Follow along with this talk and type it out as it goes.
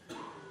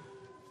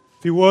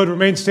If you would,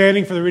 remain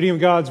standing for the reading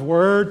of God's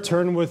Word.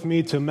 Turn with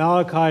me to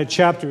Malachi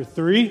chapter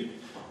 3.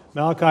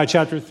 Malachi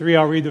chapter 3,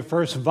 I'll read the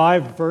first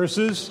 5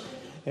 verses.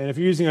 And if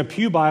you're using a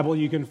pew Bible,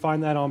 you can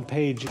find that on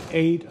page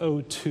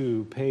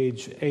 802.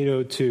 Page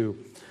 802.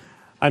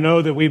 I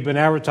know that we've been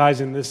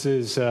advertising this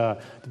is the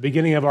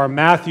beginning of our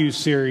Matthew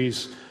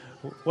series.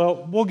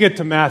 Well, we'll get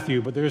to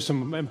Matthew, but there's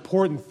some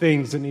important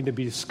things that need to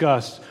be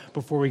discussed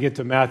before we get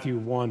to Matthew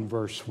 1,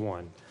 verse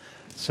 1.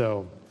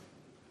 So,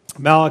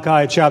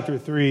 Malachi chapter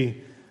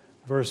 3,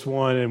 verse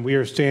 1, and we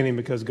are standing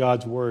because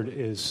God's word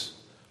is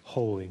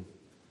holy.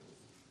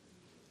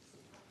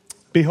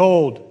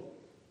 Behold,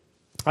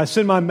 I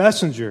send my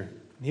messenger,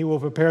 and he will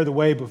prepare the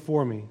way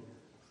before me.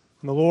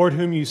 And the Lord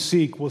whom you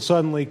seek will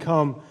suddenly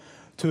come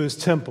to his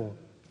temple,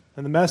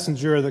 and the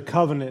messenger of the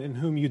covenant in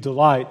whom you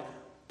delight.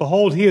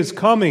 Behold, he is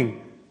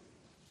coming,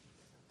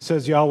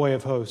 says Yahweh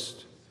of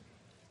hosts.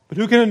 But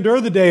who can endure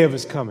the day of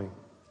his coming?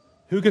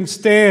 Who can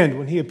stand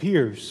when he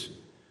appears?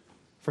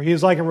 For he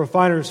is like a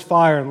refiner's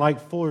fire and like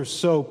fuller's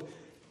soap.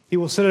 He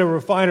will sit a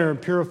refiner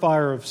and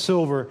purifier of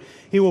silver.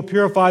 He will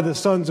purify the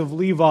sons of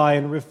Levi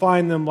and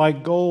refine them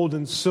like gold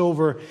and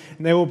silver,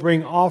 and they will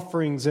bring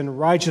offerings in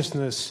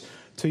righteousness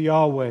to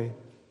Yahweh.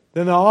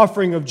 Then the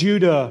offering of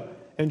Judah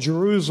and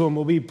Jerusalem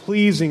will be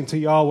pleasing to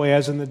Yahweh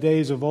as in the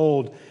days of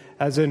old,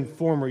 as in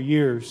former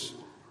years.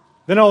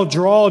 Then I will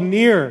draw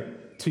near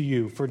to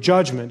you for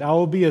judgment. I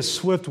will be a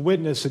swift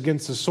witness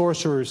against the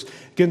sorcerers,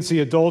 against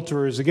the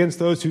adulterers, against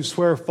those who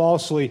swear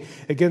falsely,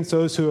 against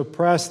those who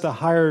oppress the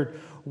hired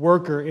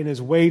worker in his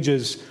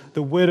wages,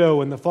 the widow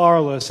and the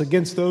fatherless,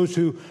 against those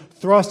who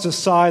thrust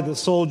aside the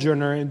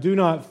sojourner and do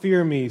not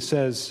fear me,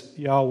 says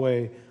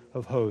Yahweh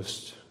of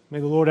hosts. May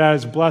the Lord add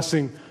his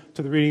blessing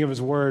to the reading of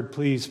his word.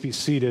 Please be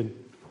seated.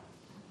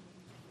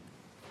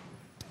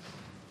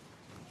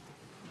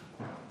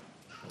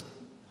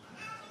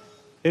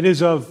 It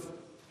is of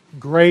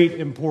great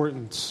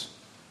importance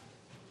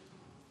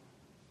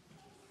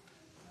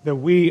that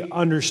we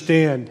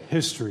understand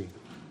history,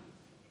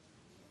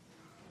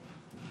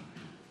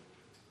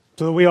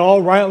 so that we all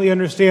rightly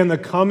understand the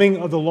coming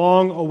of the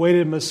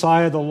long-awaited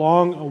Messiah, the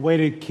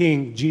long-awaited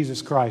King,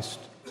 Jesus Christ.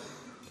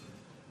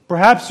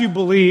 Perhaps you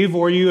believe,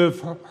 or you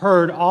have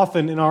heard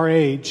often in our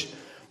age,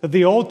 that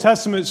the Old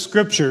Testament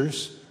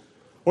scriptures,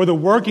 or the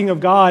working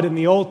of God in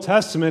the Old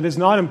Testament, is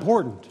not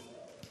important.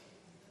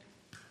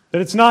 That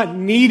it's not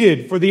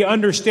needed for the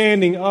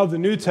understanding of the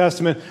New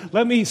Testament.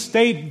 Let me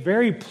state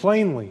very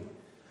plainly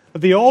that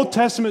the Old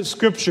Testament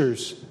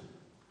scriptures,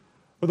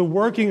 or the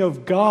working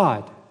of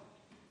God,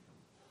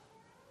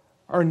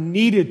 are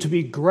needed to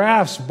be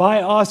grasped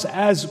by us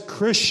as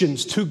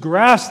Christians to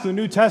grasp the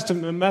New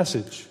Testament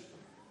message.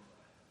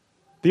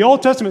 The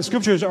Old Testament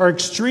scriptures are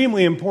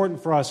extremely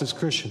important for us as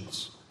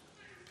Christians.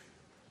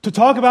 To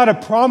talk about a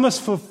promise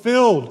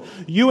fulfilled,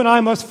 you and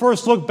I must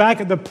first look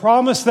back at the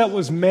promise that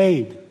was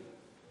made.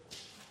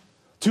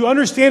 To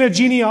understand a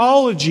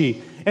genealogy,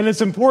 and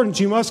it's important,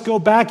 you must go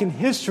back in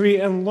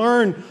history and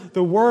learn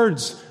the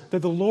words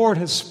that the Lord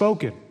has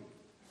spoken.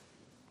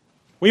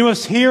 We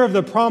must hear of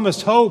the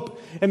promised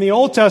hope in the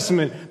Old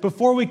Testament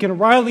before we can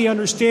rightly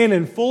understand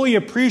and fully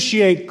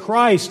appreciate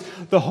Christ,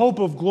 the hope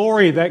of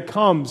glory that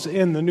comes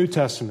in the New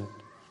Testament.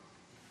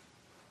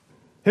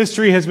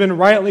 History has been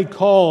rightly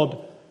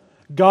called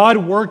God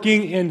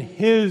working in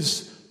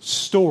His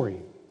story.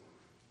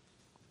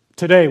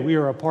 Today, we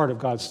are a part of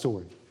God's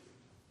story.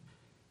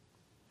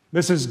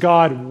 This is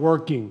God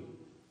working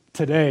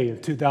today in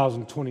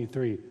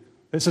 2023.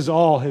 This is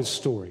all His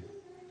story.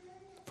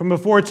 From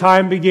before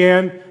time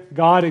began,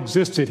 God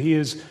existed. He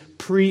is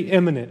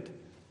preeminent.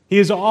 He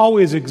has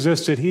always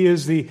existed. He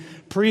is the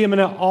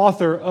preeminent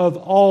author of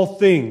all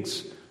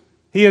things.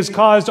 He has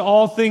caused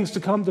all things to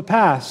come to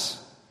pass.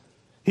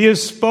 He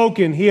has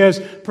spoken. He has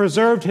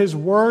preserved His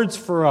words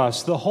for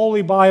us, the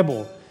Holy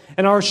Bible.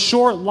 And our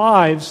short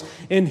lives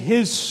in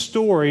His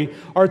story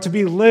are to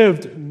be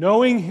lived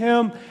knowing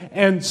Him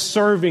and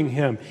serving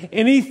Him.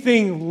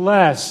 Anything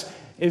less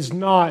is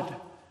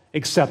not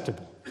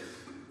acceptable.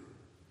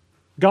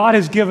 God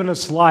has given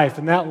us life,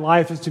 and that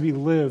life is to be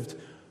lived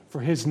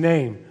for His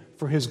name,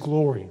 for His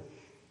glory.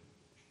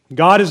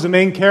 God is the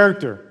main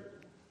character.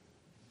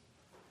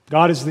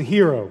 God is the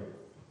hero.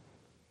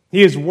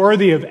 He is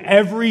worthy of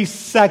every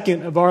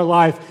second of our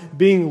life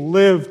being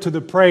lived to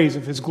the praise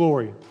of His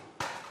glory.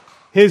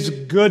 His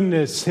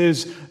goodness,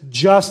 His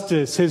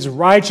justice, His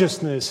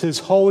righteousness, His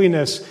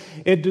holiness,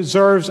 it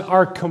deserves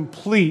our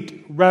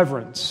complete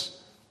reverence.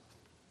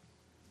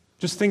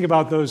 Just think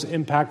about those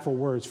impactful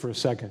words for a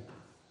second.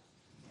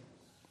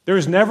 There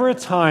is never a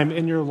time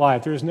in your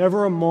life, there is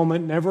never a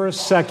moment, never a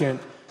second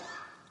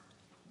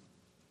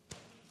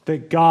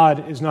that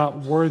God is not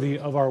worthy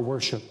of our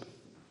worship.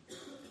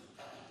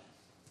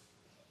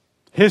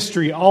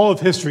 History, all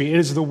of history, it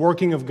is the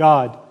working of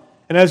God.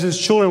 And as His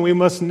children, we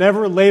must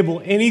never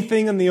label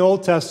anything in the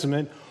Old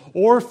Testament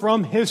or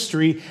from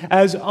history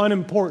as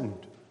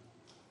unimportant.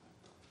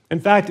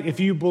 In fact, if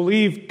you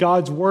believe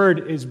God's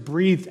word is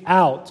breathed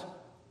out,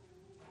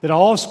 that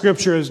all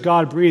Scripture is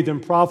God-breathed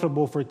and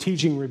profitable for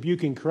teaching,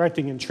 rebuking,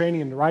 correcting, and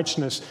training in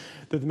righteousness,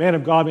 that the man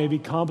of God may be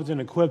competent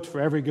and equipped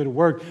for every good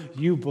work,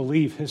 you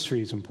believe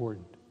history is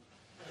important.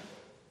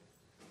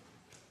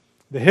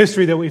 The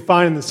history that we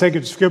find in the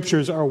sacred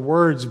Scriptures are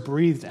words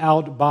breathed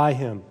out by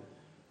Him.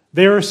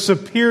 They are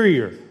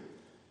superior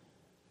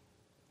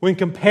when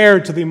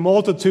compared to the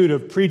multitude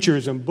of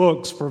preachers and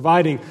books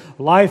providing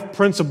life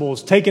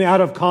principles taken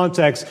out of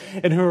context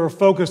and who are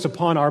focused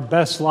upon our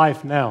best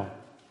life now.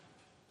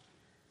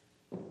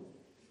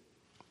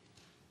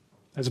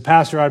 As a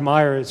pastor I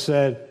admire has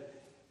said,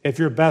 if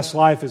your best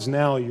life is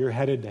now, you're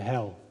headed to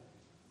hell.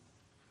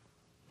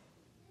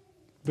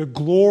 The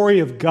glory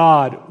of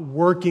God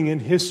working in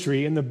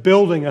history in the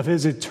building of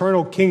His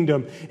eternal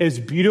kingdom is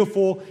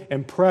beautiful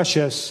and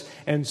precious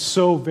and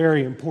so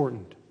very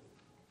important.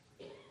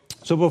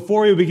 So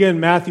before we begin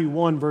Matthew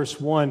 1,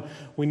 verse 1,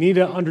 we need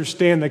to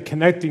understand the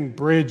connecting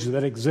bridge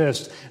that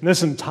exists. And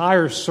this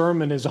entire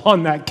sermon is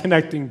on that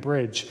connecting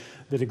bridge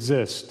that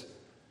exists.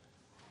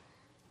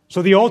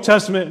 So the Old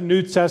Testament and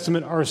New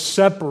Testament are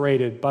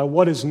separated by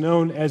what is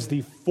known as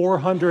the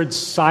 400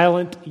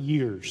 silent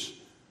years.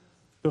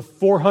 The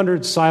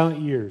 400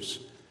 silent years.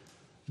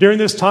 During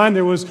this time,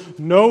 there was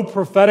no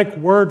prophetic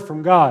word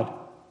from God.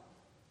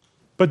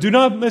 But do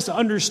not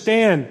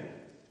misunderstand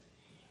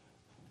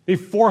the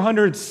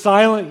 400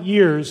 silent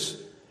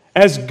years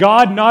as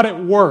God not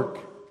at work.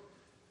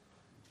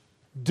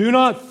 Do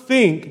not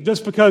think,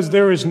 just because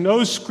there is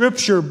no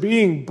Scripture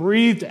being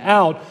breathed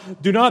out,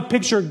 do not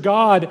picture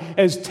God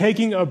as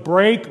taking a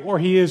break or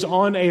He is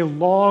on a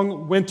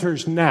long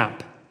winter's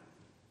nap.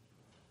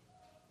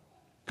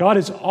 God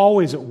is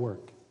always at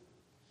work.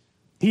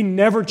 He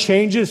never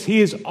changes.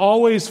 He is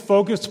always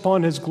focused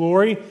upon His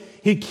glory.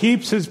 He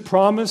keeps His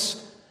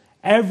promise,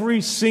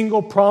 every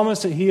single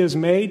promise that He has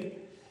made,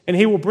 and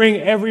He will bring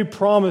every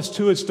promise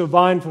to its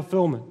divine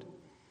fulfillment.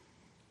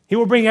 He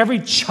will bring every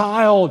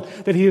child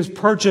that He has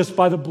purchased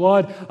by the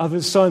blood of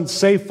His Son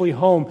safely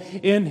home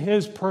in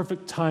His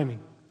perfect timing.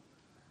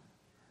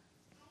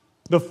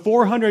 The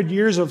 400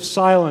 years of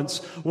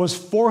silence was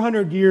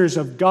 400 years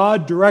of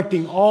God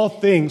directing all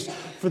things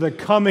for the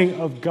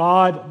coming of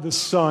God the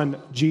Son,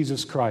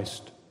 Jesus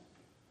Christ.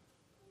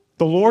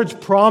 The Lord's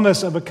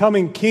promise of a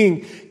coming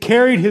king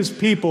carried His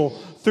people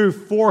through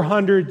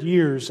 400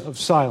 years of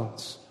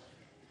silence.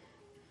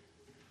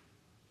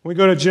 We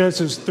go to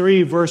Genesis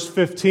 3, verse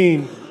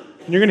 15.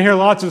 And you're going to hear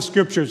lots of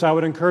scriptures. I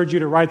would encourage you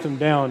to write them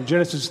down.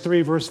 Genesis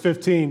 3, verse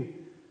 15.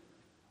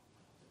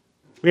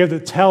 We have the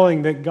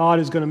telling that God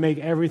is going to make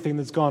everything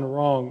that's gone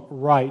wrong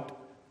right.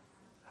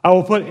 I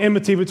will put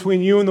enmity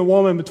between you and the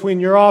woman, between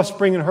your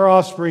offspring and her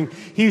offspring.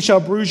 He shall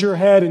bruise your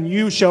head, and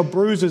you shall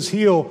bruise his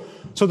heel.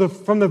 So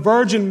from the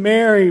Virgin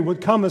Mary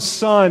would come a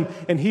son,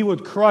 and he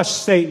would crush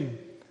Satan.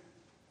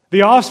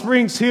 The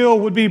offspring's heel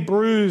would be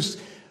bruised,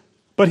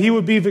 but he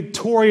would be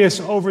victorious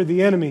over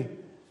the enemy.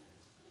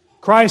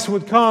 Christ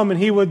would come, and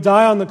He would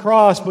die on the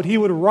cross, but He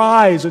would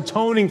rise,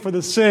 atoning for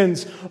the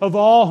sins of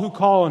all who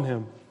call on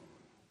Him.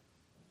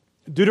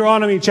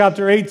 Deuteronomy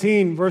chapter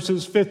 18,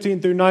 verses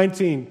 15 through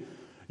 19.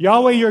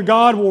 Yahweh your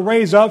God will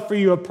raise up for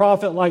you a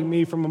prophet like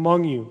me from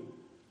among you.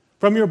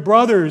 From your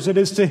brothers, it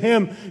is to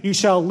him you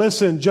shall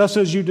listen, just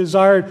as you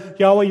desired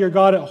Yahweh your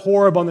God at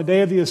Horeb on the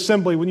day of the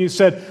assembly, when you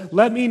said,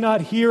 let me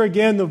not hear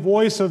again the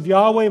voice of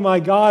Yahweh my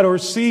God, or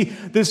see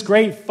this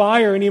great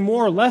fire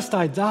anymore, lest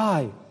I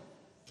die.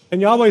 And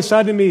Yahweh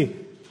said to me,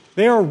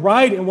 they are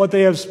right in what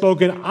they have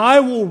spoken. I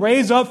will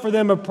raise up for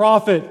them a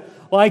prophet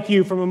like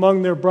you from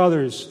among their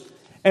brothers.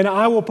 And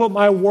I will put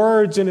my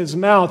words in his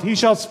mouth. He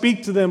shall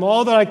speak to them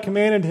all that I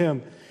commanded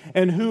him.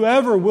 And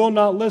whoever will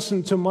not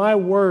listen to my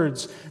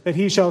words that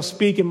he shall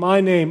speak in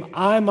my name,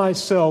 I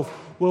myself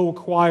will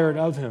require it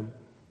of him.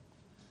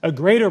 A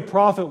greater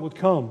prophet would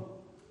come.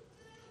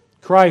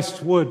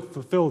 Christ would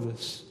fulfill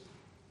this.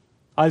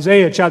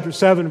 Isaiah chapter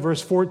 7,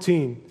 verse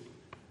 14.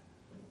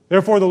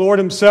 Therefore the Lord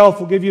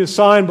himself will give you a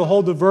sign.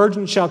 Behold, the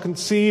virgin shall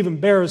conceive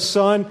and bear a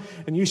son,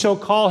 and you shall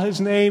call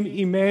his name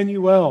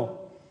Emmanuel.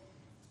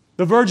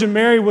 The Virgin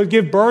Mary would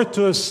give birth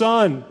to a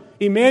son.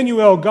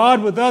 Emmanuel,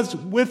 God with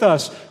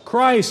us,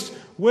 Christ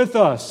with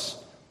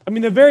us. I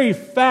mean, the very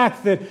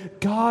fact that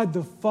God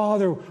the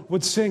Father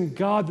would send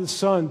God the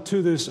Son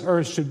to this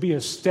earth should be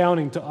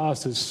astounding to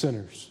us as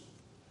sinners.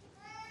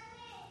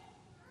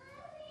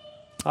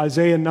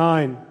 Isaiah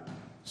 9,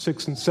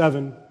 6 and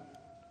 7.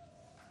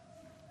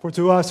 For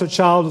to us a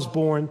child is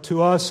born,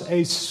 to us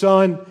a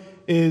son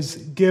is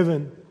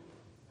given.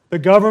 The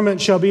government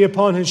shall be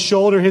upon his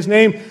shoulder. His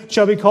name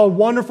shall be called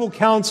Wonderful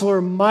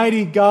Counselor,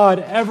 Mighty God,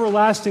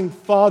 Everlasting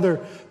Father,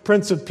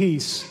 Prince of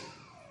Peace.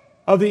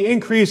 Of the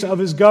increase of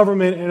his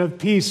government and of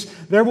peace,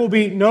 there will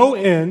be no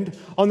end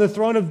on the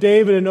throne of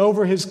David and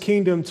over his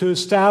kingdom, to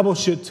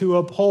establish it, to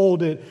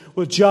uphold it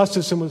with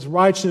justice and with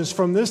righteousness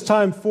from this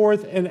time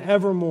forth and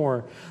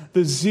evermore.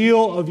 The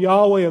zeal of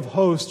Yahweh of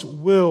hosts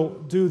will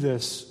do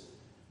this.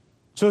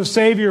 So a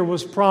Savior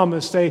was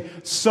promised, a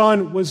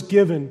Son was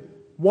given.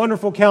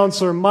 Wonderful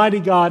Counselor, Mighty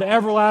God,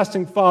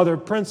 Everlasting Father,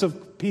 Prince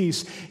of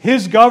Peace.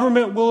 His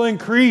government will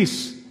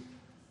increase.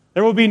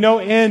 There will be no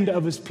end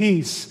of his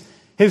peace.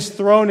 His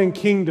throne and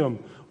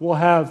kingdom will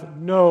have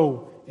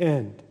no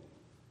end.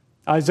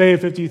 Isaiah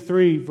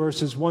 53,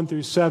 verses 1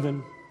 through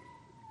 7.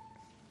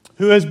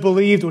 Who has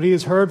believed what he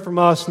has heard from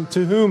us, and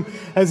to whom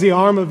has the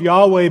arm of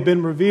Yahweh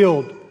been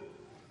revealed?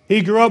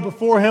 He grew up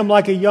before him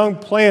like a young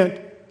plant,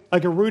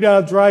 like a root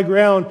out of dry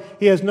ground.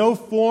 He has no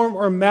form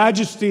or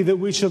majesty that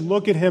we should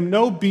look at him,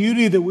 no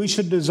beauty that we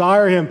should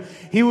desire him.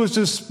 He was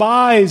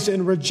despised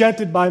and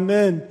rejected by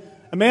men,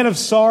 a man of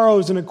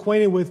sorrows and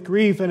acquainted with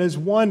grief, and as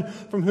one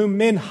from whom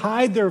men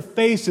hide their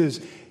faces.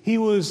 He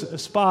was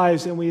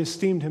despised, and we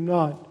esteemed him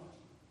not.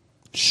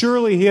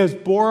 Surely he has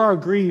bore our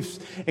griefs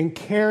and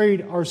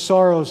carried our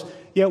sorrows,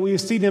 yet we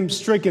esteemed him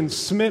stricken,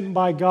 smitten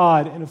by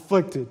God, and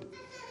afflicted.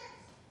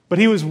 But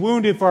he was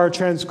wounded for our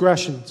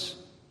transgressions.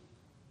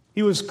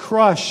 He was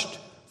crushed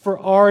for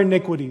our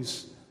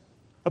iniquities.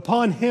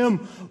 Upon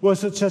him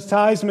was the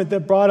chastisement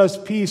that brought us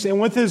peace,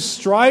 and with his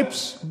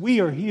stripes we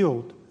are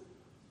healed.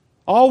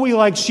 All we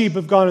like sheep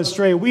have gone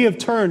astray. We have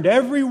turned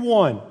every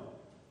one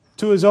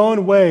to his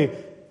own way,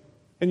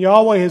 and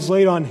Yahweh has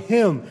laid on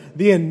him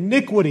the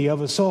iniquity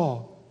of us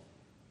all.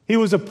 He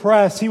was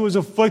oppressed, he was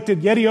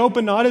afflicted, yet he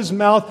opened not his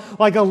mouth.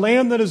 Like a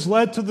lamb that is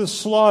led to the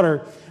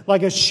slaughter,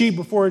 like a sheep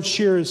before its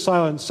shearer is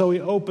silent, so he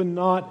opened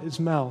not his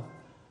mouth.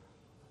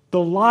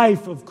 The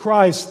life of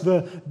Christ,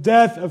 the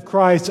death of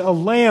Christ, a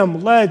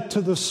lamb led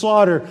to the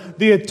slaughter,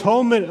 the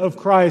atonement of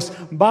Christ.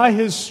 By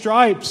his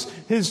stripes,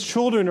 his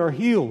children are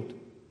healed.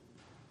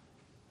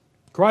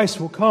 Christ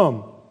will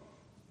come.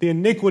 The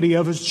iniquity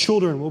of his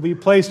children will be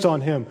placed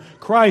on him.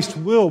 Christ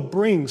will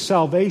bring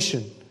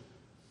salvation.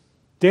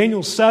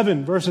 Daniel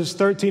 7, verses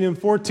 13 and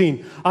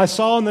 14. I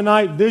saw in the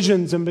night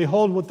visions, and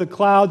behold, with the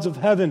clouds of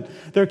heaven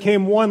there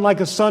came one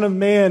like a son of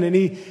man, and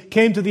he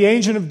came to the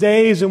Ancient of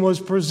Days and was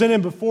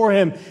presented before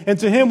him. And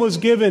to him was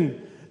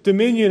given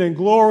dominion and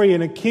glory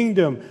and a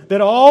kingdom,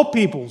 that all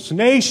peoples,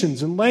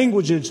 nations, and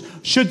languages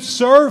should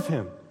serve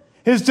him.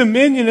 His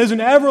dominion is an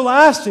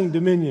everlasting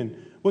dominion,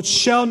 which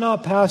shall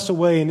not pass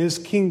away, and his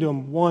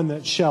kingdom one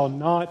that shall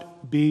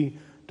not be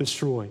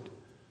destroyed.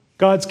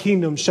 God's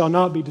kingdom shall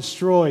not be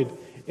destroyed.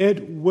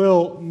 It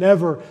will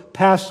never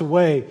pass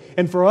away.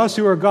 And for us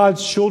who are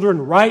God's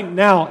children right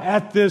now,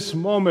 at this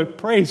moment,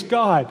 praise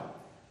God.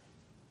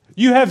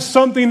 You have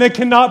something that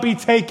cannot be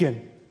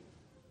taken.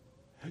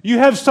 You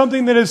have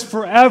something that is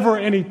forever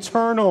and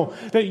eternal,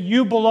 that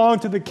you belong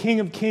to the King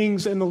of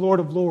Kings and the Lord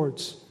of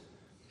Lords.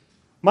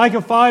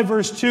 Micah 5,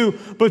 verse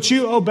 2, but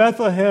you, O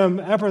Bethlehem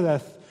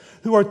Ephrathah,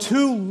 who are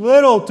too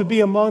little to be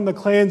among the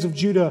clans of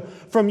Judah,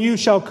 from you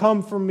shall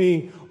come from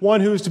me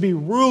one who is to be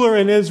ruler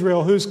in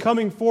Israel, whose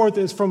coming forth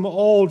is from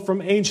old,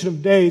 from Ancient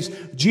of Days.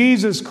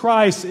 Jesus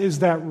Christ is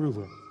that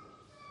ruler.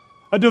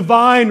 A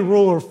divine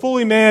ruler,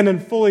 fully man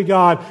and fully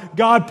God.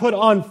 God put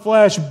on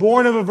flesh,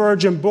 born of a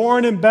virgin,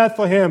 born in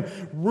Bethlehem,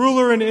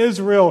 ruler in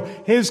Israel,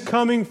 his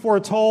coming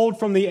foretold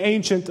from the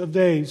Ancient of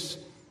Days.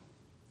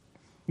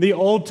 The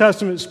Old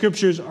Testament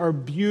scriptures are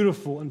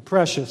beautiful and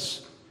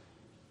precious.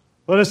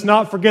 Let us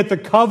not forget the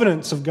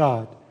covenants of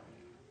God.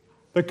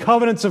 The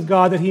covenants of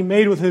God that he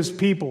made with his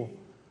people.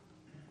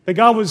 That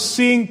God was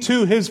seeing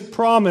to his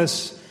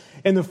promise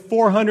in the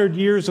 400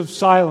 years of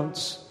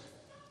silence.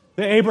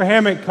 The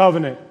Abrahamic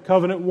covenant,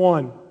 covenant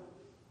 1,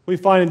 we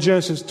find in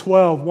Genesis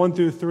 12, 1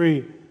 through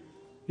 3.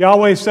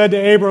 Yahweh said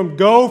to Abram,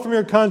 go from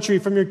your country,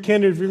 from your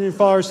kindred, from your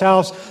father's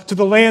house, to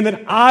the land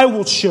that I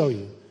will show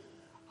you.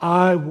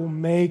 I will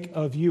make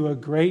of you a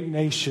great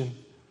nation.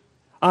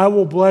 I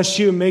will bless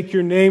you and make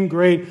your name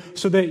great,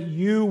 so that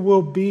you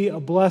will be a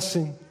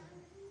blessing.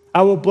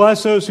 I will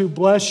bless those who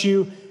bless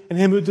you, and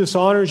him who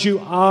dishonors you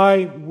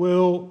I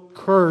will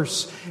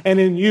curse. And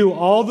in you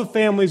all the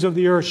families of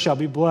the earth shall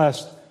be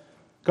blessed.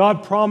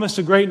 God promised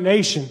a great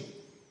nation,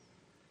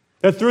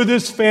 that through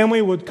this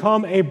family would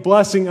come a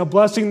blessing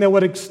that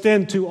would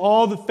extend to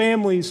all the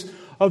families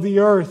of the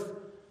earth.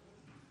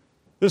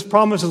 This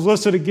promise is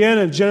listed again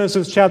in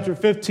Genesis chapter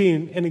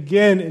 15 and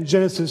again in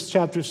Genesis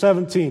chapter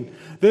 17.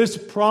 This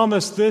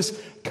promise,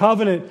 this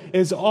covenant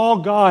is all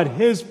God.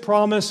 His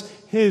promise,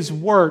 his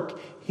work.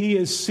 He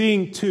is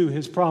seeing to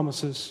his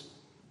promises.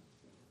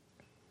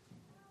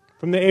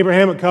 From the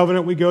Abrahamic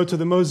covenant, we go to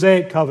the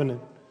Mosaic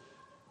covenant.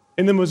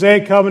 In the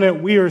Mosaic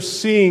covenant, we are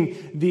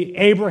seeing the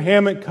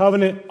Abrahamic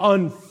covenant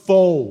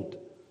unfold.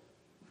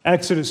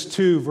 Exodus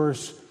 2,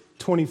 verse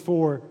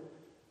 24.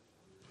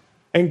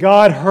 And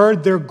God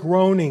heard their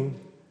groaning,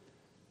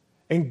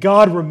 and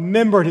God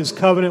remembered his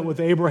covenant with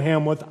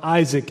Abraham, with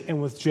Isaac,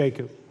 and with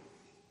Jacob.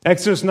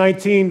 Exodus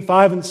 19,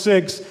 5 and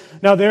 6.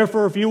 Now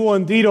therefore, if you will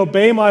indeed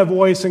obey my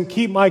voice and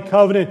keep my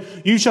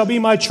covenant, you shall be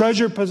my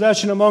treasured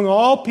possession among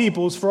all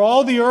peoples, for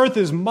all the earth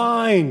is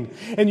mine,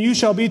 and you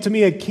shall be to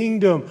me a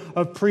kingdom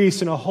of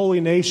priests and a holy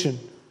nation.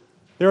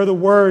 There are the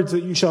words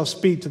that you shall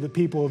speak to the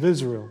people of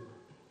Israel.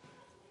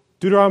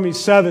 Deuteronomy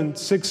 7,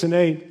 6 and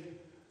 8.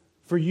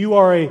 For you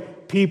are a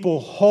people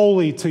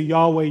holy to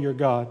Yahweh your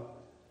God.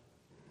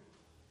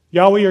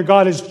 Yahweh your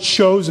God has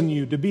chosen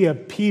you to be a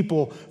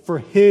people for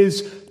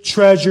his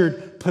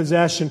treasured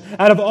possession.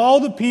 Out of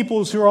all the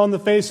peoples who are on the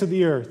face of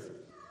the earth,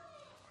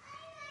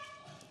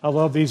 I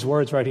love these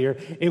words right here.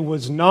 It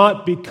was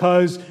not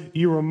because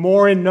you were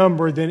more in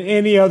number than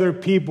any other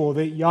people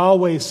that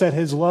Yahweh set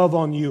his love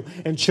on you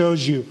and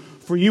chose you.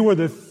 For you were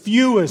the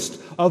fewest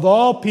of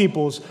all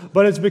peoples,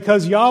 but it's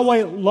because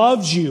Yahweh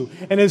loves you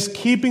and is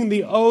keeping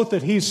the oath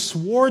that he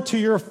swore to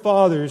your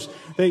fathers,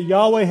 that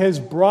Yahweh has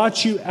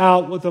brought you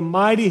out with a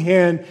mighty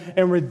hand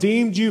and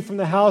redeemed you from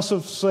the house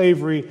of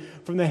slavery,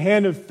 from the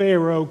hand of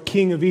Pharaoh,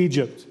 king of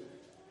Egypt.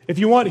 If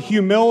you want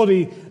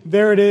humility,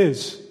 there it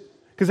is.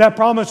 Because that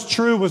promise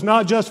true was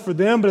not just for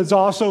them, but it's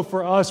also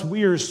for us.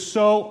 We are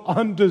so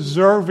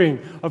undeserving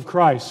of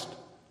Christ.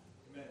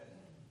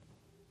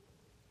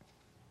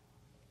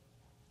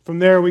 From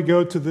there we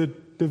go to the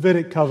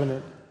Davidic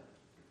covenant.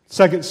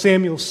 2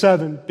 Samuel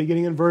 7,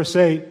 beginning in verse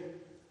 8.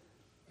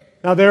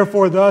 Now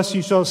therefore thus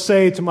you shall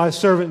say to my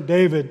servant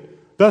David,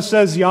 thus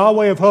says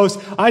Yahweh of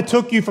hosts, I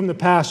took you from the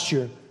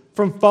pasture,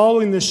 from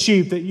following the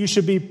sheep, that you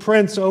should be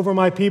prince over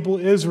my people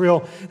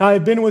Israel. And I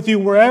have been with you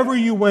wherever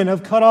you went,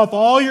 have cut off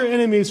all your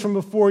enemies from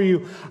before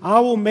you. I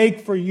will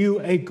make for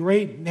you a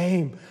great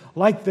name,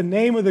 like the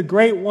name of the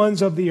great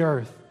ones of the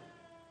earth.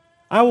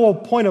 I will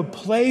appoint a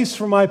place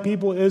for my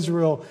people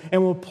Israel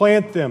and will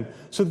plant them,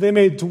 so that they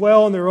may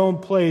dwell in their own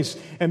place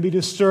and be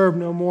disturbed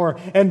no more.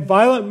 And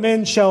violent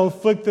men shall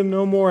afflict them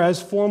no more,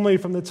 as formerly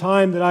from the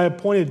time that I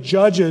appointed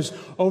judges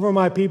over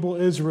my people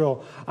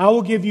Israel. I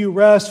will give you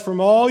rest from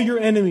all your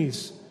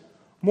enemies.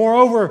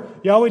 Moreover,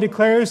 Yahweh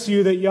declares to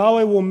you that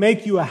Yahweh will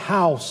make you a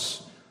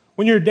house.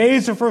 When your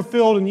days are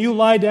fulfilled and you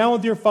lie down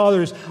with your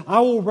fathers,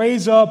 I will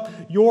raise up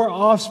your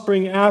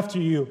offspring after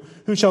you,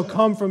 who shall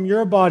come from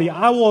your body.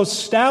 I will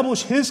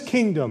establish his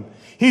kingdom.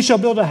 He shall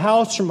build a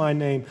house for my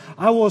name.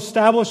 I will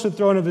establish the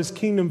throne of his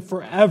kingdom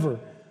forever.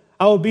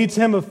 I will be to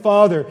him a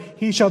father.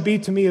 He shall be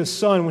to me a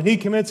son. When he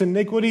commits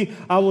iniquity,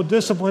 I will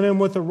discipline him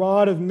with the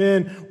rod of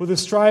men, with the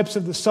stripes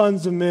of the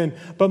sons of men.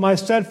 But my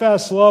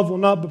steadfast love will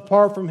not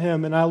depart from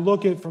him, and I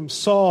look it from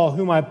Saul,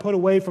 whom I put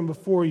away from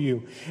before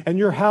you. And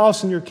your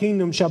house and your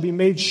kingdom shall be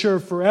made sure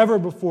forever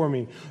before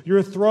me.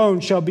 Your throne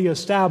shall be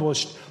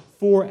established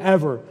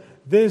forever.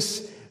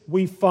 This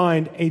we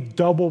find a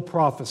double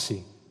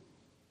prophecy,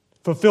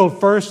 fulfilled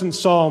first in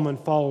Solomon,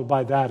 followed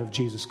by that of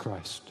Jesus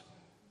Christ.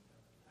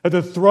 At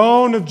the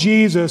throne of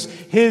Jesus,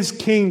 his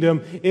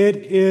kingdom, it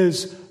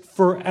is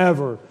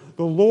forever.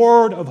 The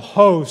Lord of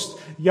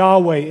hosts,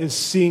 Yahweh, is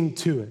seeing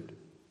to it.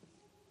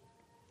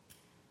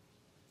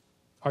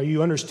 Are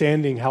you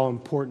understanding how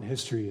important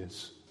history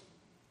is?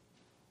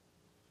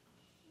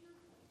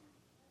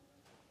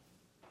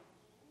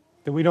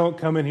 That we don't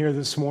come in here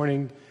this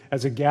morning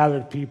as a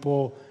gathered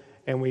people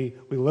and we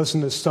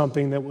listen to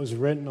something that was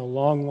written a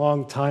long,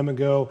 long time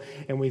ago,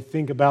 and we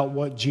think about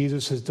what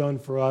Jesus has done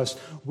for us.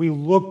 We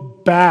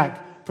look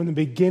back from the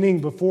beginning,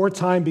 before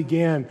time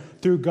began,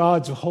 through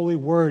God's holy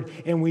word,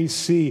 and we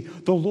see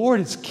the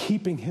Lord is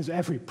keeping his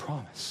every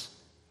promise.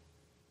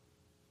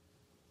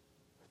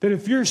 That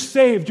if you're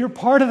saved, you're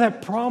part of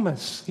that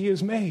promise he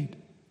has made.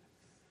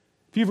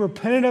 If you've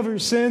repented of your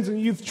sins and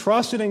you've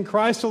trusted in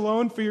Christ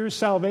alone for your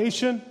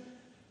salvation,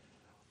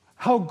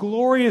 how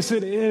glorious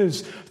it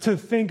is to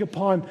think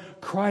upon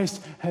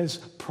Christ has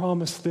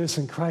promised this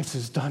and Christ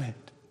has done it.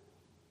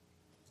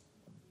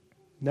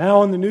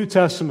 Now in the New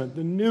Testament,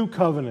 the new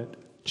covenant,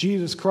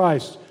 Jesus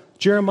Christ,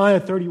 Jeremiah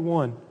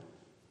 31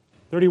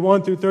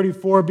 through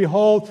 34,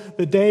 behold,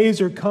 the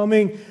days are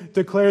coming,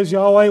 declares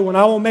Yahweh, when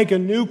I will make a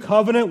new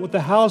covenant with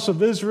the house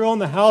of Israel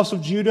and the house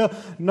of Judah,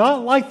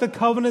 not like the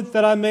covenant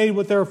that I made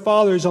with their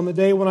fathers on the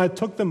day when I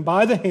took them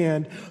by the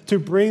hand to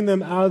bring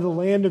them out of the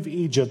land of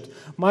Egypt.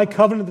 My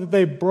covenant that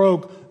they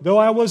broke, though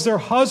I was their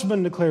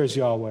husband, declares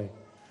Yahweh.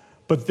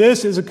 But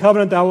this is a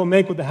covenant that I will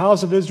make with the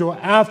house of Israel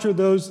after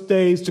those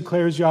days,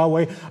 declares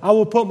Yahweh. I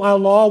will put my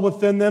law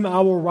within them,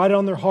 I will write it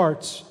on their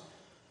hearts,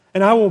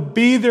 and I will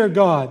be their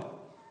God.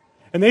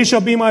 And they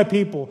shall be my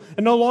people.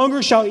 And no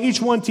longer shall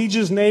each one teach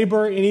his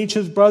neighbor and each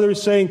his brother,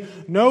 saying,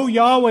 Know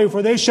Yahweh,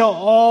 for they shall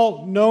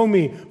all know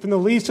me, from the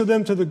least of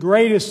them to the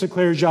greatest,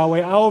 declares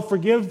Yahweh. I will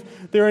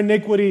forgive their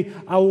iniquity.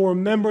 I will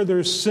remember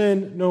their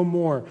sin no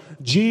more.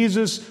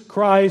 Jesus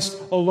Christ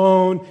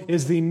alone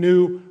is the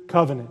new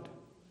covenant.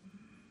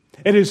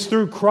 It is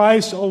through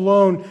Christ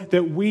alone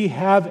that we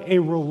have a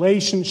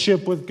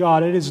relationship with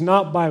God. It is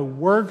not by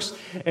works.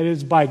 It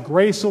is by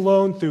grace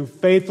alone, through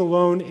faith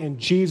alone, in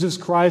Jesus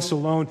Christ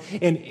alone.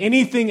 And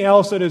anything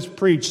else that is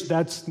preached,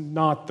 that's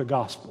not the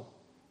gospel.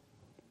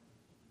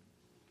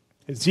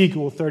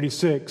 Ezekiel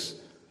 36.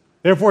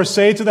 Therefore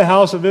say to the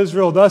house of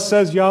Israel, thus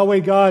says Yahweh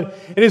God,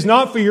 it is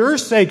not for your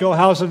sake, O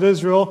house of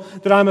Israel,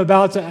 that I am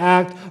about to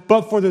act,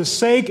 but for the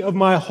sake of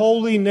my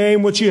holy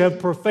name, which you have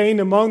profaned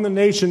among the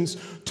nations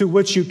to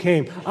which you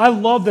came. I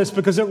love this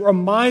because it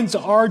reminds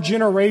our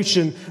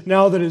generation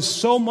now that is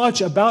so much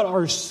about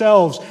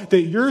ourselves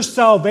that your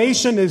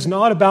salvation is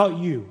not about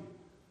you.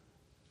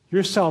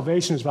 Your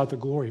salvation is about the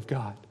glory of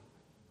God.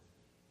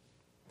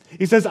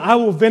 He says, I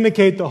will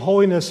vindicate the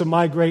holiness of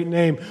my great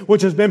name,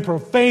 which has been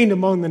profaned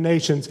among the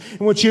nations,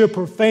 and which you have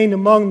profaned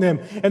among them.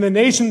 And the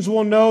nations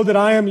will know that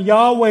I am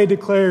Yahweh,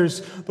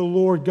 declares the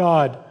Lord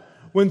God,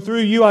 when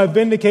through you I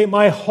vindicate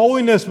my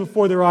holiness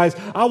before their eyes.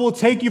 I will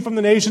take you from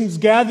the nations,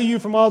 gather you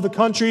from all the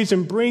countries,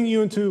 and bring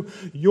you into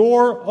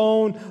your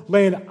own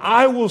land.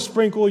 I will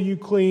sprinkle you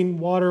clean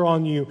water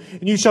on you,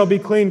 and you shall be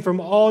clean from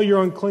all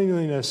your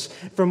uncleanliness.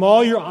 From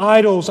all your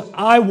idols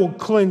I will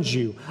cleanse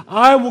you.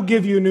 I will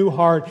give you a new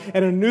heart,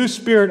 and a new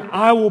spirit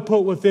I will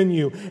put within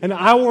you. And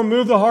I will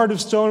remove the heart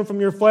of stone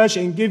from your flesh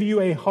and give you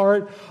a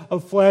heart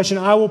of flesh. And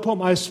I will put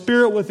my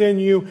spirit within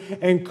you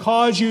and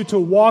cause you to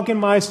walk in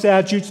my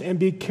statutes and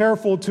be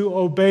careful to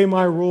obey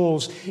my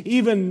rules.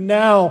 Even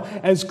now,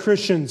 as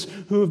Christians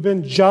who have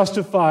been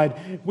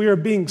justified, we are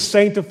being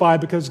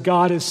sanctified because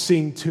God is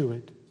seeing to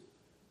it.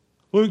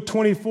 Luke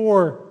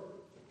 24,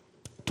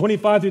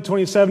 25 through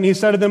 27, he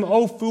said to them,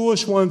 O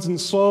foolish ones and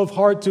slow of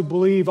heart to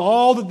believe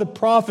all that the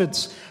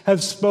prophets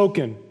have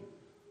spoken.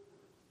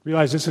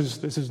 Realize this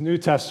is New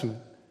Testament.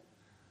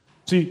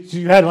 So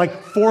you had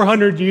like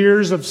 400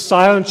 years of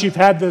silence. You've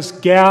had this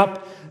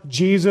gap.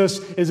 Jesus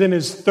is in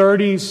his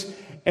 30s.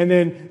 And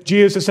then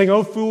Jesus is saying,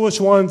 O foolish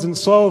ones and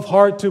slow of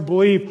heart to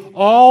believe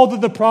all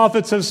that the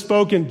prophets have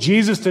spoken.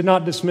 Jesus did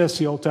not dismiss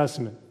the Old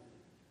Testament.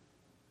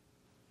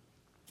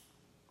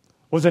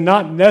 Was it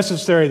not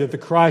necessary that the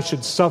Christ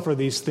should suffer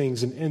these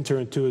things and enter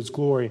into his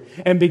glory?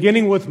 And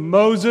beginning with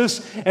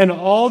Moses and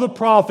all the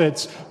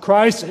prophets,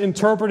 Christ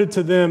interpreted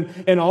to them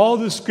in all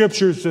the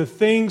scriptures the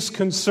things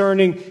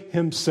concerning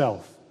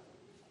himself.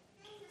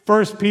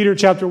 1 Peter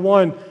chapter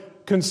 1,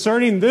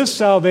 concerning this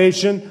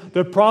salvation,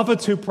 the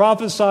prophets who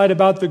prophesied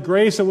about the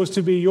grace that was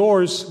to be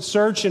yours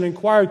searched and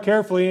inquired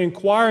carefully,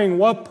 inquiring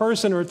what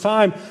person or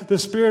time the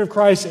Spirit of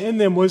Christ in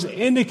them was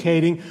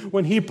indicating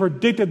when he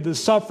predicted the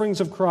sufferings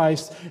of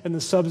Christ and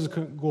the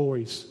subsequent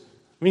glories.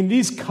 I mean,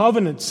 these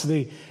covenants,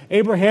 the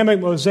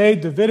Abrahamic,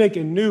 Mosaic, Davidic,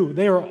 and New,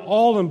 they are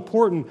all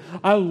important.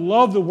 I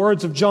love the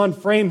words of John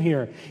Frame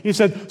here. He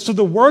said, so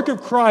the work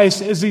of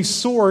Christ is the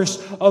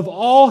source of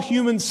all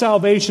human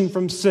salvation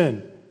from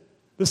sin.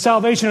 The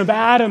salvation of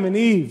Adam and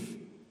Eve,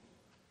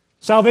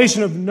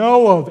 salvation of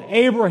Noah, of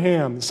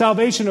Abraham, the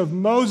salvation of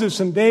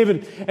Moses and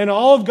David, and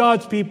all of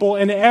God's people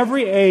in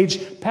every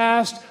age,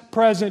 past,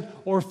 present,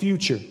 or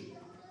future.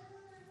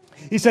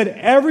 He said,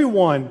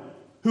 everyone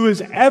who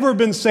has ever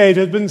been saved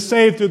has been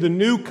saved through the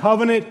new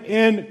covenant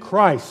in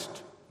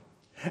Christ.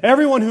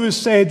 Everyone who is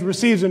saved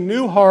receives a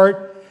new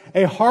heart,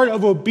 a heart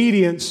of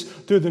obedience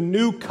through the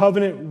new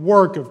covenant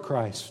work of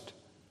Christ.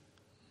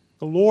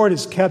 The Lord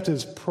has kept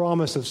his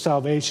promise of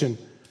salvation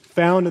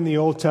found in the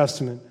Old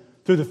Testament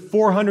through the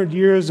 400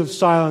 years of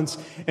silence,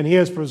 and he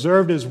has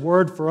preserved his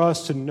word for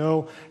us to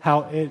know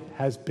how it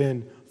has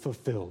been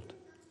fulfilled.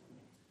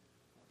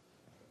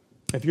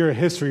 If you're a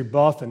history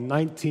buff, in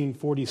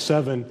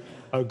 1947,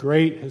 a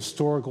great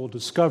historical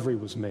discovery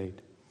was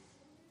made: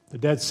 the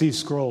Dead Sea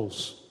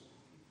Scrolls.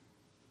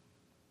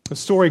 The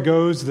story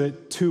goes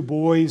that two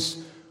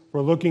boys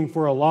were looking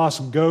for a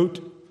lost goat,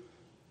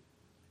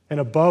 and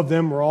above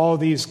them were all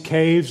these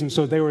caves, and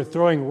so they were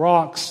throwing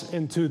rocks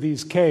into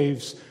these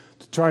caves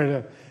to try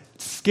to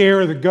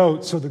scare the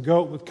goat so the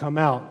goat would come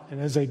out. And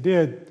as they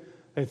did,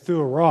 they threw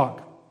a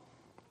rock,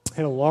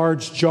 hit a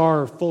large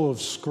jar full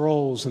of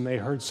scrolls, and they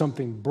heard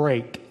something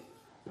break.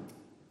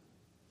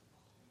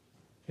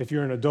 If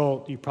you're an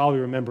adult, you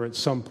probably remember at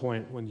some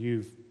point when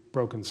you've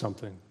broken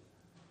something.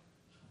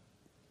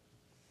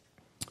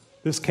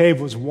 This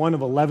cave was one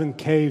of 11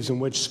 caves in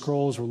which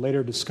scrolls were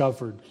later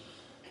discovered,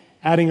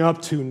 adding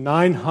up to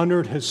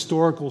 900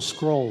 historical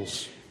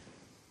scrolls.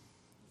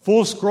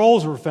 Full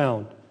scrolls were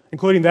found,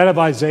 including that of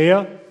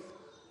Isaiah.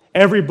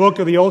 Every book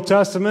of the Old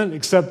Testament,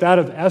 except that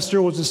of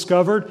Esther, was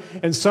discovered,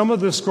 and some of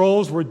the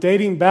scrolls were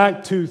dating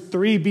back to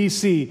 3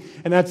 BC,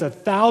 and that's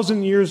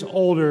 1,000 years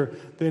older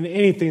than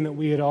anything that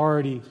we had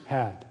already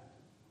had.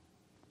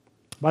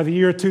 By the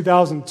year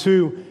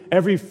 2002,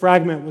 every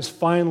fragment was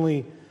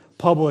finally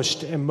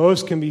published, and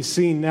most can be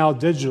seen now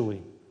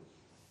digitally.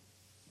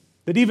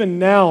 That even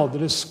now,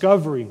 this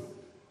discovery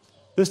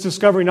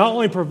not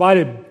only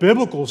provided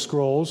biblical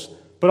scrolls,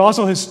 but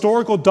also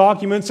historical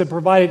documents that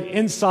provided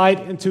insight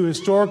into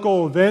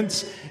historical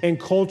events and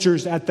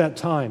cultures at that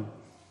time.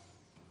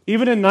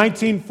 Even in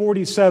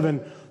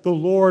 1947, the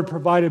Lord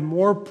provided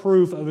more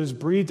proof of his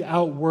breathed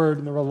out word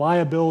and the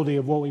reliability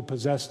of what we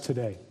possess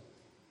today.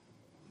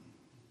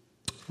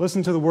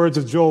 Listen to the words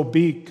of Joel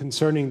Beek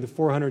concerning the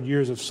 400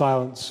 years of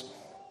silence.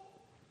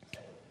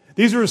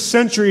 These were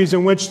centuries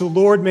in which the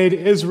Lord made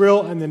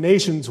Israel and the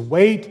nations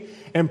wait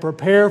and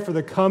prepare for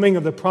the coming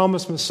of the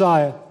promised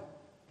Messiah.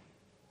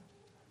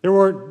 There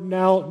were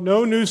now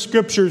no new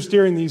scriptures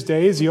during these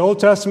days. The Old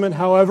Testament,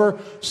 however,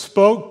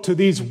 spoke to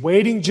these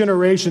waiting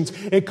generations.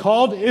 It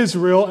called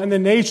Israel and the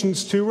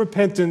nations to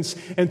repentance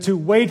and to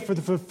wait for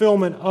the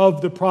fulfillment of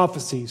the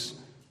prophecies.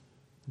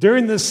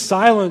 During this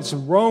silence,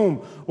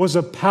 Rome was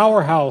a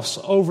powerhouse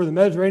over the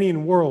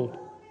Mediterranean world.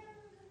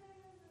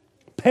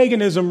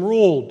 Paganism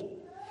ruled.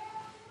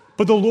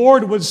 But the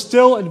Lord would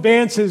still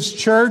advance his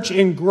church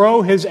and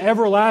grow his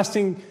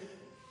everlasting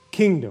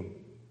kingdom.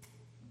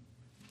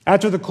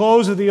 After the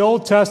close of the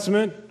Old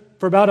Testament,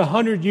 for about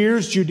 100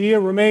 years, Judea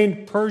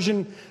remained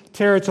Persian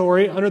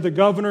territory under the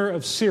governor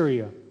of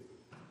Syria.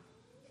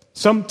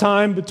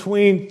 Sometime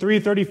between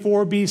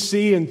 334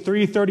 BC and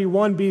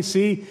 331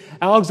 BC,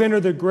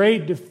 Alexander the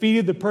Great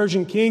defeated the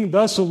Persian king,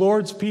 thus the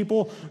Lord's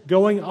people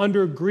going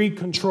under Greek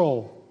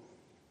control.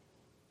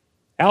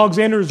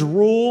 Alexander's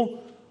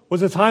rule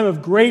was a time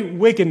of great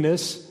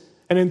wickedness,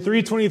 and in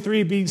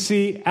 323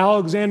 BC,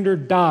 Alexander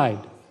died.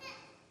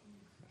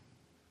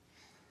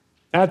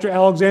 After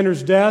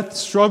Alexander's death,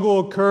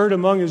 struggle occurred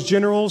among his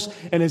generals,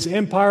 and his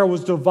empire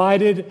was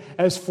divided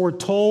as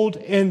foretold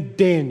in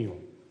Daniel.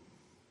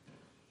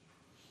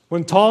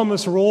 When Ptolemy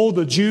ruled,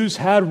 the Jews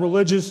had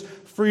religious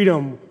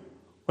freedom.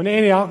 When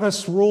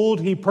Antiochus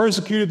ruled, he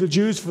persecuted the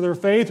Jews for their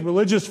faith.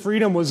 Religious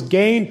freedom was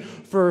gained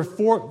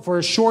for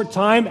a short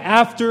time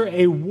after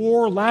a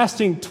war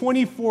lasting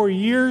 24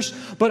 years,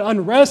 but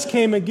unrest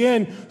came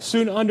again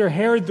soon under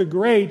Herod the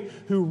Great,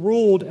 who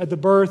ruled at the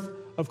birth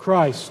of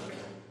Christ.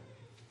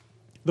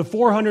 The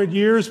 400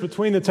 years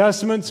between the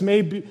Testaments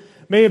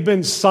may have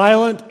been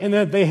silent in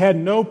that they had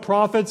no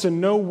prophets and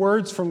no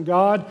words from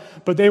God,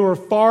 but they were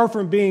far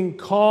from being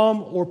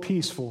calm or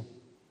peaceful.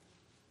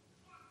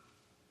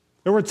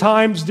 There were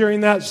times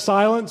during that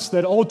silence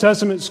that Old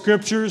Testament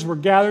scriptures were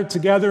gathered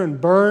together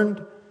and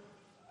burned.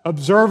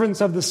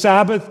 Observance of the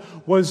Sabbath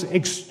was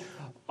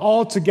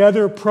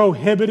altogether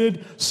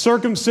prohibited.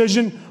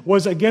 Circumcision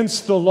was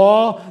against the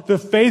law. The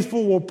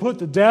faithful were put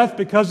to death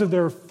because of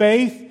their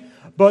faith.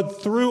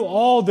 But through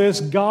all this,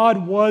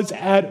 God was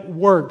at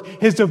work.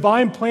 His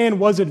divine plan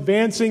was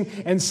advancing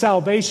and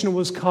salvation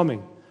was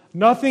coming.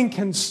 Nothing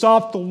can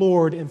stop the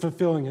Lord in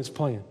fulfilling His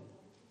plan.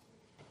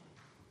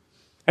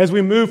 As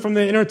we move from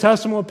the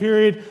intertestamental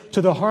period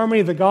to the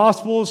harmony of the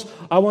Gospels,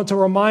 I want to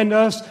remind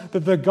us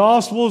that the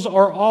Gospels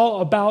are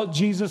all about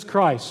Jesus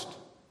Christ.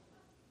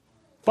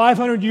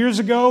 500 years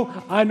ago,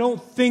 I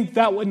don't think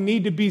that would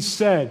need to be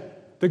said.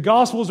 The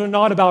Gospels are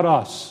not about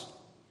us.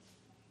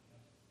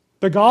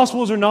 The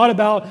Gospels are not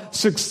about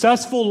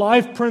successful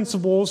life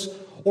principles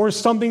or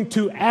something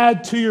to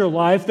add to your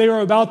life. They are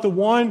about the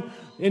one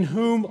in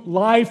whom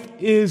life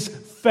is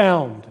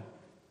found.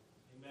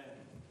 Amen.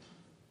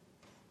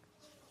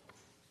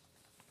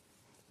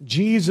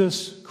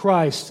 Jesus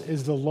Christ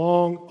is the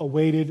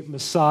long-awaited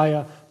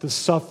Messiah, the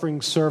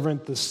suffering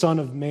servant, the Son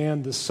of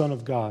Man, the Son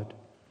of God.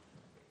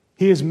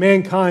 He is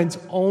mankind's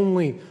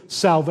only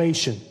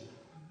salvation.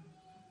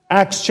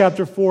 Acts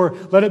chapter 4,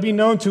 let it be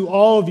known to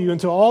all of you and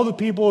to all the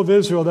people of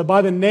Israel that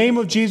by the name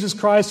of Jesus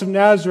Christ of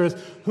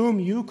Nazareth, whom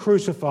you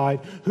crucified,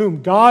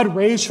 whom God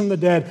raised from the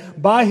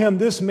dead, by Him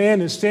this man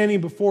is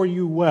standing before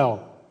you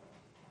well.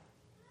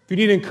 If you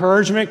need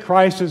encouragement,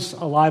 Christ is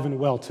alive and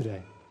well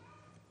today.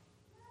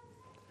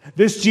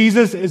 This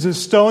Jesus is a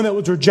stone that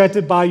was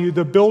rejected by you,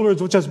 the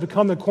builders, which has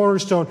become the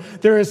cornerstone.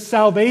 There is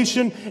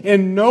salvation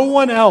in no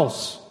one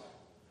else.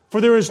 For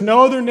there is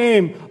no other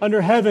name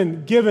under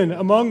heaven given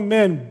among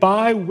men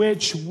by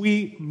which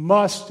we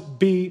must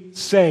be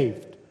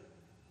saved.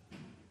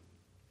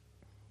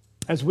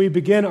 As we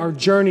begin our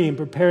journey in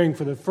preparing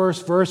for the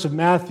first verse of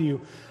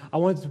Matthew, I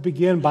want to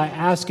begin by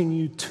asking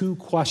you two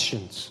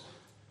questions.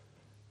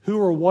 Who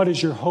or what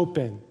is your hope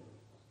in?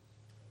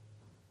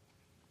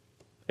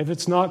 If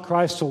it's not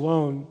Christ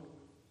alone,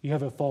 you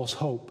have a false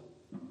hope.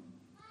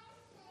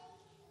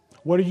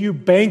 What are you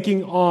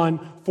banking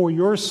on for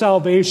your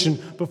salvation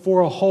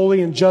before a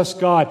holy and just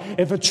God?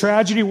 If a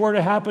tragedy were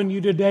to happen to you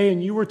today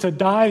and you were to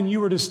die and you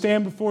were to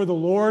stand before the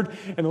Lord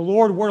and the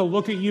Lord were to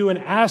look at you and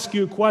ask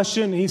you a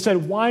question and He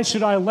said, "Why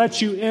should I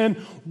let you in?"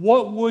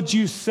 What would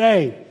you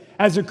say?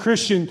 As a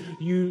Christian,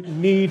 you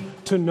need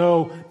to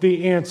know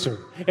the answer.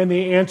 And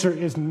the answer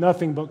is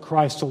nothing but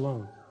Christ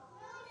alone.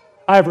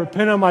 I have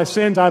repented of my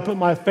sins. I put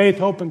my faith,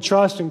 hope, and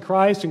trust in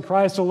Christ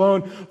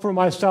alone for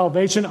my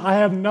salvation. I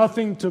have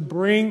nothing to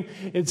bring.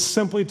 It's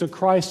simply to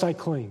Christ I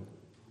cling.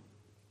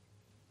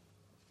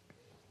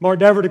 Mark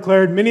Dever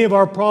declared, many of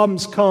our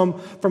problems come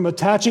from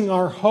attaching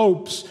our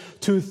hopes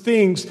to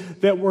things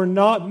that were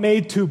not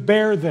made to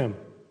bear them.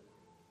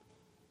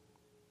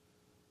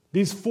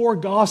 These four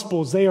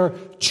Gospels, they are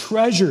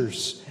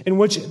treasures in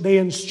which they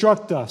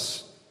instruct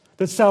us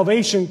that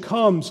salvation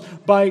comes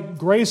by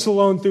grace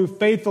alone, through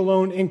faith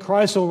alone, in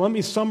Christ alone. Let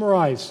me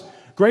summarize.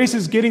 Grace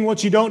is getting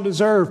what you don't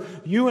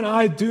deserve. You and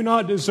I do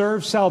not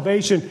deserve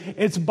salvation.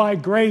 It's by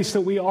grace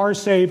that we are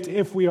saved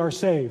if we are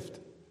saved.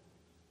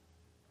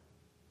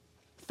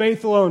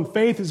 Faith alone.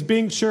 Faith is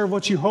being sure of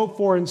what you hope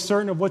for and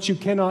certain of what you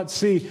cannot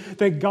see.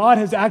 That God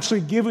has actually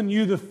given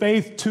you the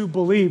faith to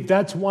believe.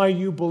 That's why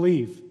you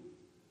believe.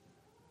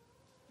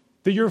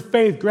 That your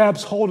faith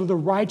grabs hold of the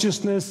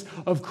righteousness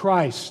of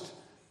Christ.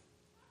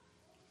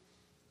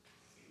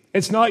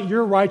 It's not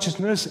your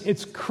righteousness,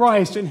 it's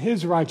Christ and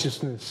His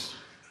righteousness.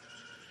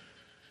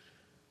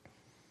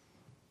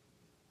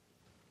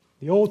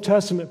 The Old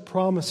Testament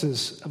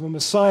promises of a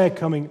Messiah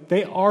coming,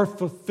 they are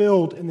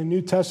fulfilled in the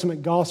New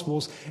Testament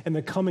Gospels and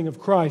the coming of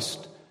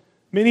Christ.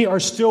 Many are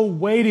still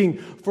waiting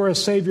for a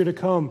Savior to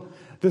come.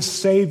 The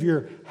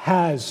Savior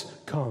has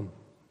come.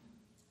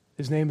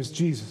 His name is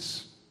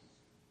Jesus.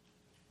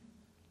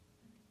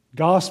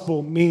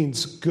 Gospel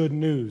means good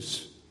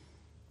news.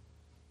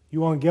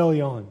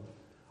 Euangelion.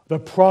 the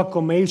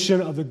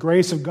proclamation of the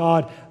grace of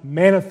God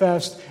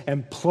manifest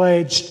and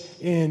pledged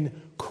in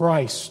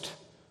Christ.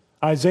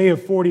 Isaiah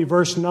 40,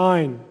 verse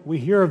 9, we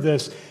hear of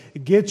this.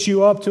 Get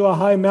you up to a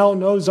high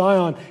mountain, O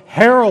Zion,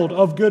 herald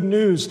of good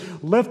news.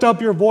 Lift up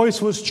your voice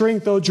with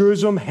strength, O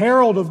Jerusalem,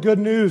 herald of good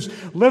news.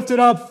 Lift it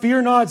up,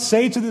 fear not.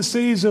 Say to the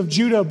cities of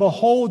Judah,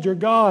 behold your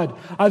God.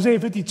 Isaiah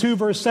 52,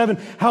 verse 7,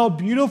 how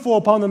beautiful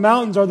upon the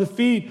mountains are the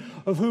feet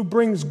of who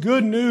brings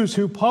good news,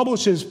 who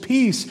publishes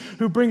peace,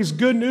 who brings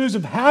good news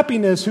of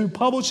happiness, who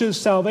publishes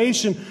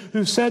salvation,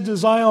 who said to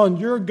Zion,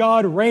 your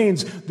God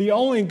reigns. The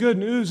only good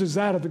news is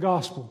that of the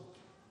gospel.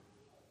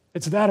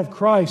 It's that of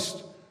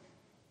Christ.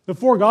 The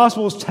four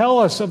Gospels tell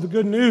us of the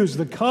good news,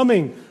 the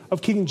coming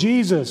of King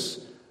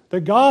Jesus,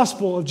 the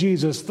gospel of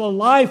Jesus, the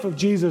life of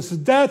Jesus, the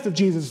death of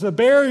Jesus, the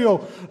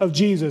burial of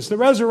Jesus, the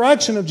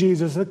resurrection of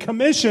Jesus, the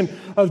commission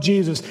of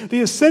Jesus,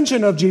 the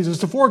ascension of Jesus.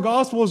 The four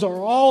Gospels are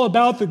all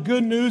about the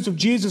good news of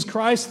Jesus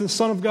Christ, the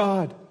Son of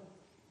God.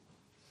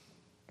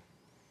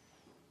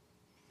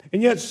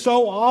 And yet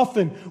so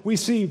often we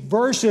see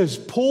verses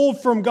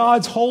pulled from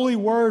God's holy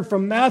word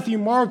from Matthew,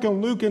 Mark,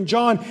 and Luke, and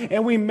John,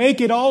 and we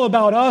make it all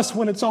about us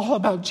when it's all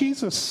about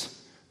Jesus.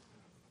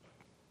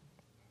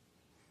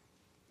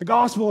 The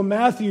Gospel of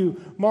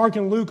Matthew, Mark,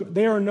 and Luke,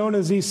 they are known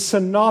as the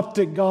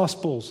synoptic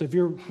Gospels. If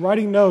you're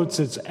writing notes,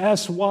 it's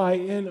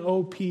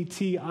synoptic.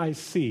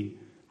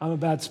 I'm a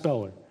bad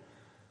speller.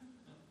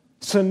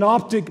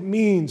 Synoptic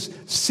means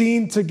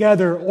seen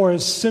together or a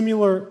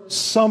similar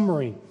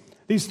summary.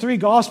 These three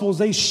Gospels,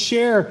 they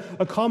share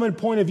a common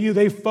point of view.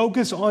 They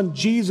focus on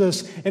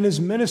Jesus and his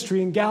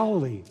ministry in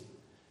Galilee.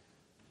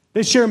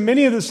 They share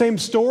many of the same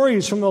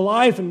stories from the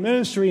life and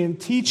ministry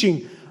and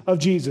teaching of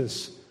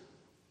Jesus.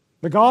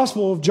 The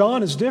Gospel of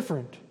John is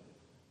different.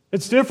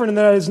 It's different in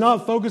that it is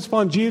not focused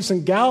upon Jesus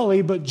in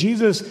Galilee, but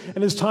Jesus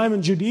and his time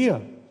in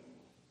Judea.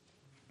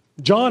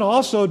 John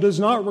also does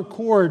not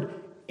record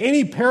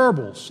any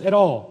parables at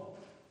all.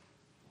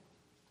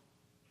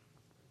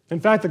 In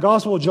fact, the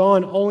Gospel of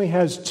John only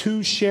has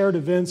two shared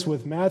events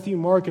with Matthew,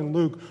 Mark, and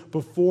Luke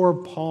before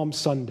Palm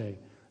Sunday.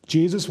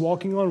 Jesus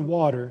walking on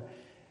water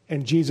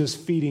and Jesus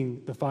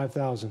feeding the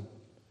 5,000.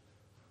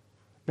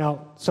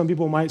 Now, some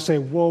people might say,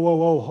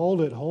 whoa,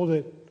 hold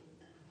it.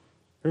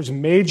 There's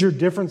major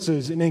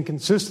differences and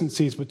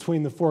inconsistencies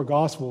between the four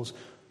Gospels.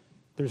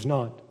 There's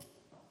not.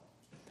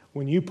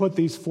 When you put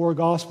these four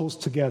Gospels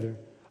together,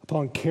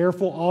 upon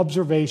careful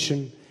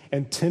observation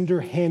and tender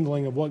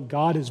handling of what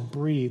God has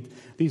breathed,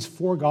 these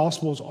four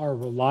Gospels are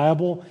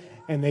reliable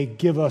and they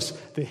give us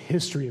the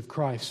history of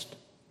Christ.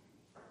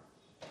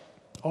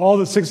 All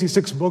the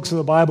 66 books of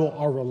the Bible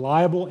are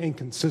reliable and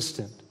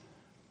consistent.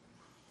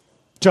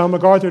 John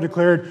MacArthur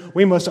declared,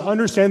 we must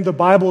understand the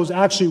Bible is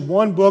actually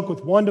one book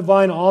with one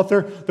divine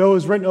author, though it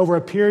was written over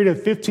a period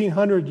of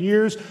 1,500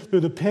 years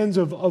through the pens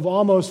of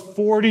almost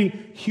 40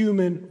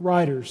 human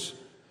writers.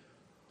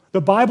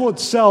 The Bible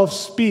itself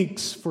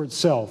speaks for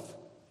itself.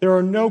 There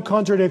are no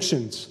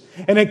contradictions.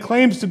 And it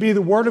claims to be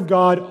the Word of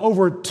God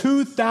over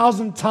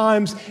 2,000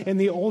 times in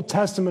the Old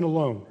Testament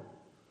alone.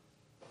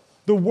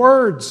 The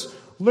words,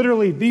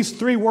 literally these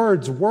three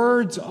words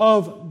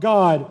of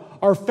God,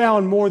 are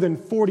found more than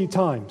 40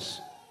 times.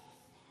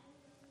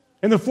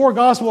 In the four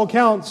gospel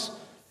accounts,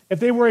 if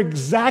they were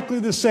exactly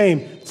the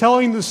same,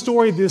 telling the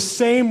story the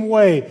same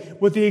way,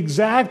 with the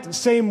exact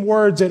same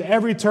words at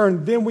every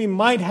turn, then we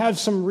might have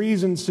some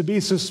reasons to be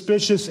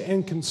suspicious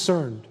and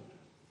concerned.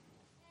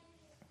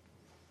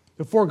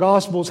 The four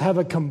Gospels have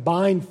a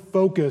combined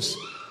focus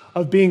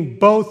of being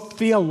both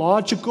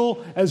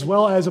theological as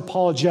well as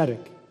apologetic.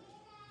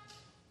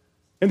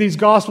 In these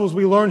Gospels,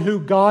 we learn who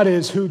God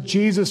is, who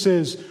Jesus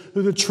is,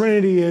 who the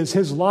Trinity is,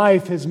 his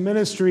life, his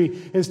ministry,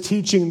 his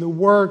teaching, the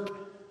work,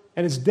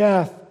 and his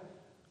death.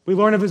 We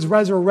learn of his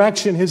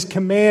resurrection, his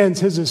commands,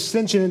 his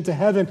ascension into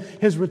heaven,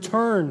 his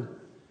return.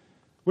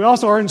 We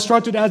also are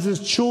instructed as his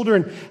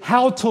children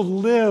how to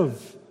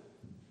live,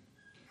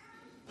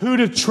 who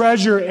to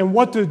treasure, and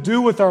what to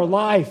do with our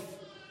life.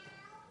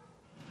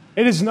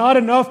 It is not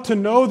enough to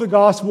know the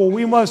gospel.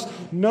 We must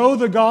know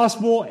the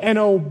gospel and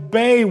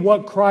obey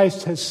what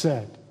Christ has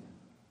said.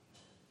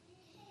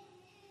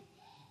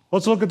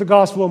 Let's look at the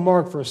Gospel of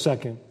Mark for a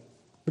second.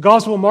 The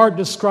Gospel of Mark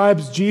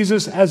describes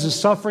Jesus as a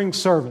suffering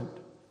servant.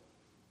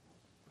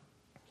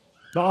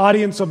 The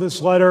audience of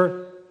this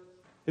letter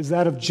is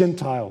that of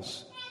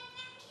Gentiles.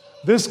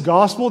 This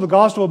gospel, the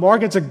Gospel of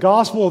Mark, it's a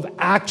gospel of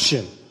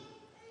action,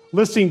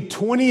 listing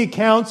 20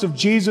 accounts of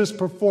Jesus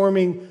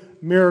performing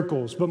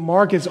miracles. But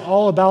Mark is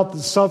all about the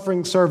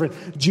suffering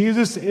servant.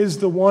 Jesus is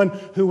the one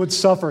who would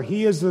suffer.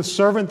 He is the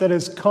servant that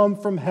has come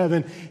from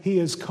heaven. He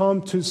has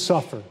come to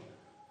suffer.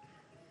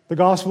 The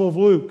Gospel of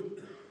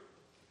Luke.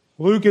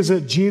 Luke is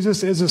that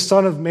Jesus is a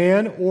son of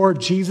man, or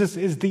Jesus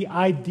is the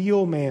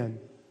ideal man.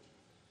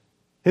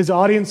 His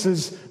audience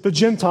is the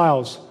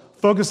Gentiles,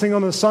 focusing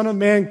on the Son of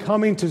Man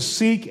coming to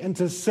seek and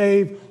to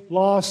save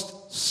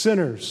lost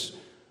sinners.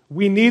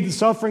 We need the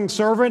suffering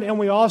servant, and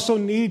we also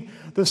need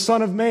the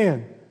Son of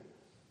Man.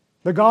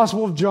 The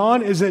Gospel of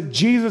John is that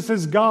Jesus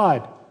is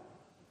God.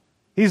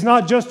 He's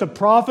not just a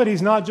prophet.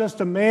 He's not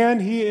just a man.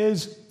 He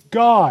is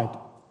God.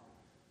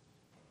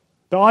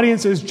 The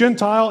audience is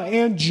Gentile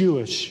and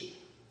Jewish.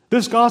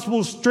 This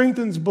gospel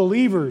strengthens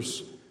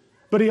believers,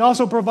 but he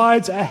also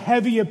provides a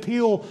heavy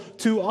appeal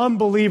to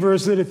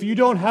unbelievers that if you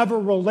don't have a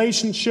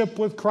relationship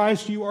with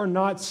Christ, you are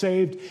not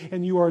saved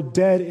and you are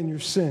dead in your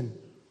sin.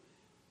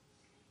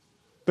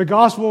 The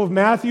Gospel of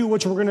Matthew,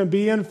 which we're going to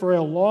be in for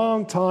a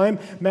long time,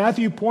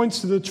 Matthew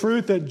points to the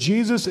truth that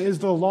Jesus is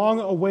the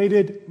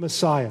long-awaited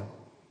Messiah.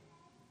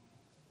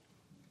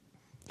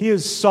 He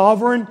is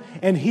sovereign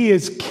and he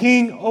is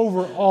king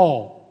over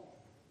all.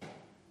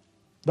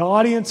 The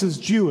audience is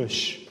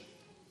Jewish.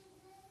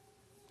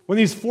 When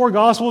these four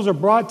Gospels are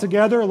brought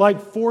together like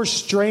four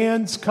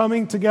strands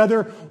coming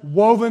together,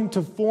 woven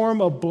to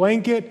form a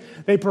blanket,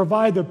 they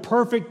provide the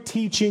perfect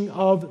teaching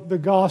of the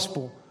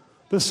Gospel.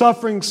 The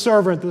suffering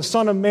servant, the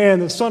Son of Man,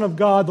 the Son of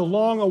God, the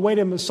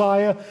long-awaited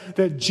Messiah,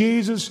 that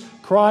Jesus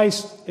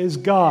Christ is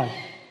God.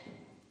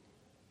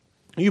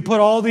 You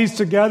put all these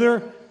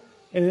together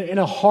in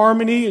a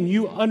harmony and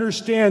you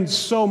understand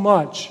so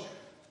much.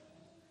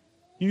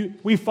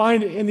 We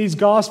find in these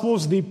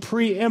Gospels the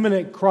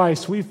preeminent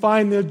Christ. We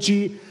find the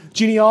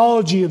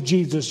genealogy of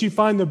Jesus. You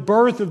find the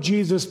birth of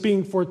Jesus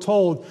being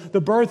foretold,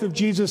 the birth of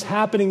Jesus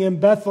happening in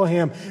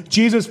Bethlehem,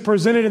 Jesus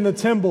presented in the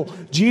temple,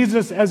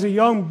 Jesus as a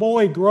young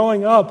boy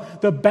growing up,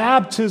 the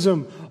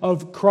baptism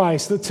of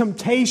Christ, the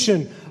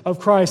temptation of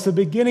Christ, the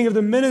beginning of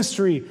the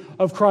ministry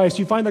of Christ.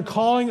 You find the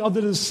calling of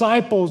the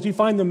disciples. You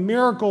find the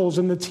miracles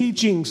and the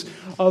teachings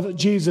of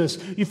Jesus.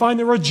 You find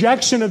the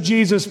rejection of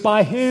Jesus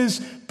by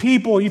his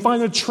people. You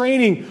find the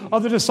training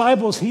of the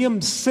disciples,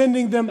 him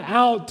sending them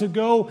out to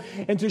go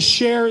and to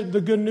share the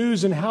good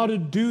news and how to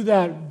do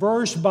that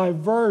verse by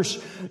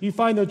verse. You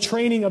find the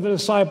training of the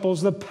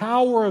disciples, the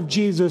power of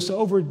Jesus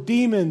over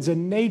demons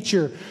and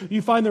nature.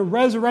 You find the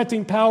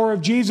resurrecting power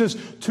of Jesus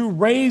to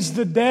raise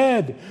the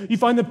dead. You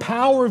find the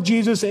power of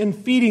Jesus in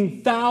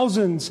feeding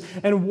thousands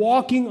and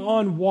walking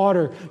on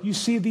water. You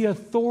see the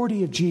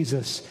authority of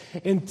Jesus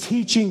in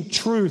teaching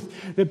truth,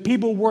 that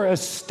people were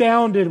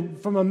astounded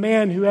from a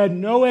man who had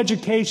no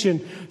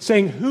education,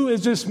 saying, "Who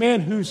is this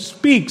man who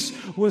speaks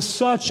with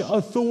such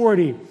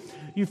authority?"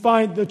 You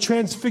find the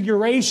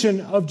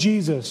transfiguration of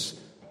Jesus.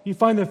 You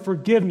find the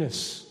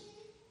forgiveness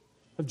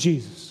of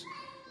Jesus.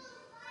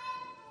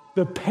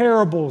 The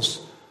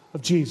parables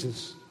of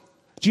Jesus.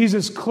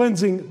 Jesus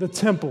cleansing the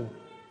temple.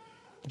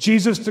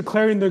 Jesus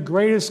declaring the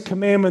greatest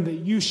commandment, that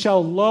you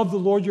shall love the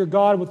Lord your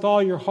God with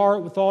all your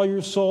heart, with all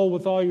your soul,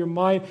 with all your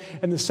might.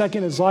 And the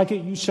second is like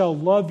it, you shall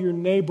love your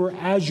neighbor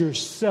as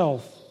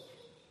yourself.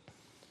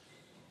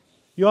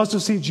 You also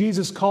see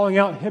Jesus calling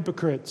out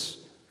hypocrites.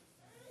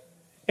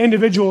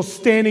 Individuals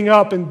standing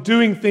up and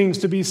doing things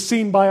to be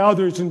seen by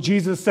others, and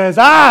Jesus says,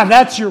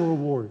 that's your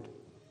reward.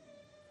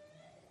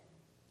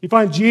 You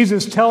find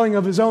Jesus telling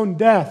of his own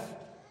death.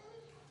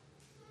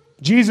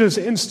 Jesus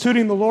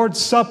instituting the Lord's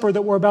Supper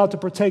that we're about to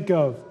partake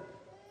of.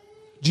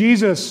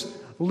 Jesus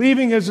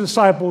leaving his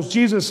disciples.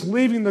 Jesus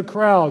leaving the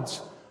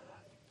crowds.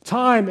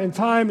 Time and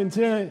time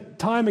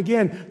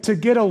again to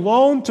get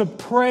alone to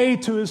pray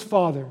to his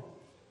Father.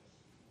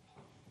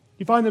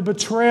 You find the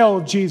betrayal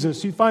of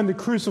Jesus. You find the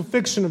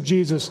crucifixion of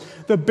Jesus.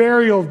 The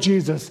burial of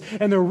Jesus.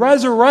 And the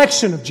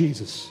resurrection of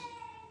Jesus.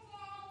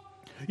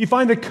 You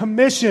find the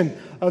commission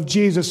of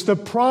Jesus, the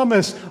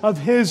promise of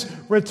his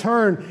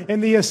return,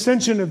 and the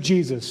ascension of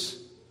Jesus.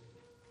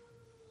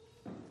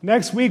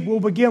 Next week, we'll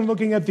begin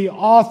looking at the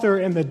author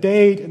and the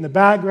date and the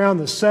background,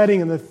 the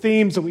setting, and the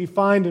themes that we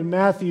find in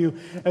Matthew,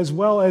 as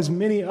well as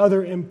many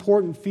other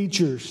important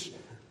features.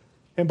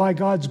 And by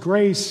God's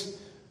grace,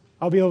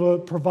 I'll be able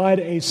to provide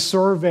a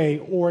survey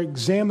or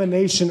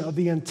examination of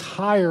the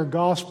entire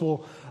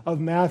Gospel of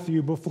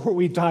Matthew before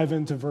we dive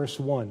into verse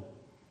 1.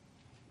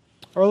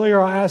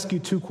 Earlier, I asked you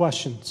two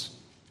questions.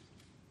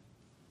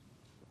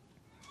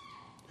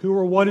 Who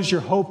or what is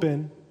your hope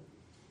in?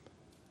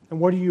 And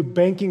what are you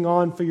banking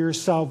on for your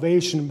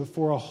salvation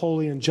before a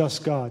holy and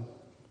just God?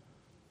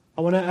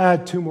 I want to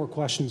add two more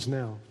questions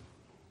now.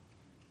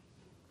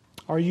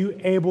 Are you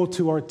able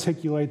to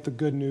articulate the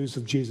good news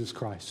of Jesus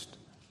Christ?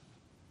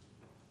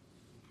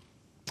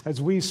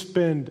 As we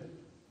spend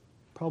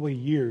probably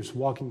years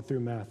walking through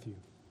Matthew,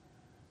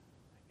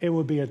 it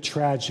would be a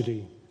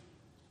tragedy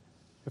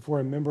if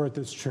we're a member at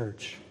this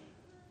church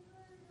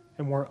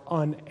and we're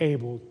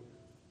unable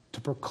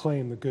to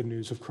proclaim the good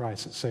news of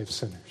Christ that saves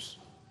sinners.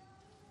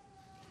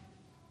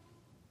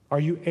 Are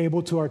you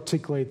able to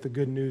articulate the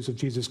good news of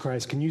Jesus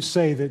Christ? Can you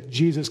say that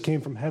Jesus came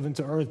from heaven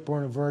to earth,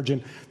 born a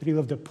virgin, that he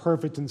lived a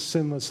perfect and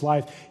sinless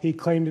life? He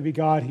claimed to be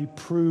God. He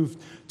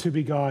proved to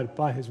be God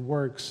by his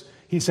works.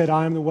 He said,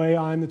 I am the way,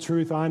 I am the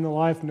truth, I am the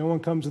life. No one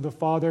comes to the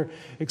Father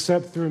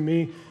except through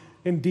me.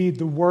 Indeed,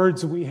 the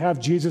words that we have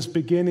Jesus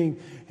beginning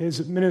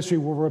his ministry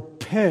will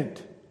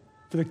repent,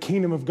 for the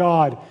kingdom of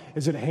God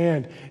is at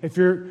hand. If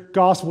your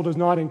gospel does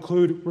not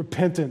include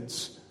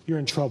repentance, you're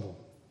in trouble.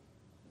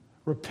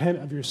 Repent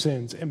of your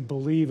sins and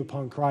believe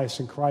upon Christ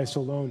and Christ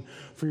alone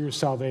for your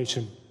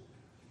salvation.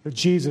 That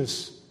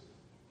Jesus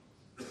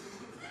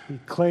He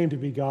claimed to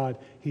be God.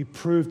 He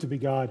proved to be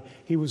God.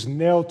 He was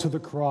nailed to the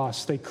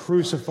cross. They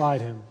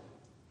crucified him.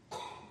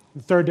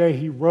 The third day,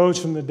 he rose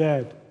from the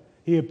dead.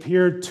 He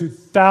appeared to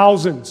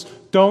thousands.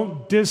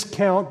 Don't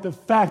discount the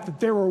fact that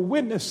there were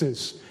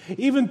witnesses.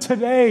 Even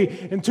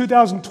today, in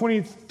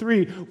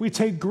 2023, we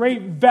take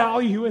great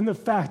value in the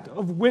fact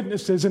of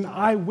witnesses, an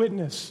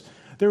eyewitness.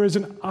 There is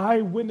an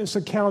eyewitness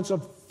accounts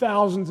of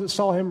thousands that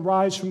saw him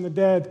rise from the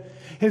dead.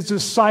 His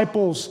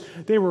disciples,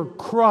 they were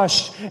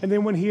crushed, and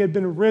then when he had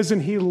been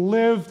risen, they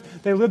lived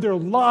their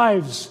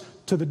lives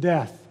to the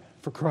death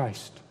for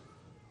Christ.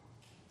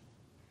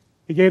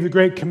 He gave the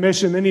Great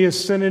Commission, then he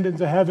ascended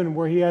into heaven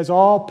where he has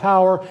all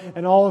power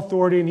and all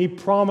authority, and he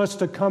promised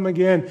to come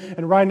again.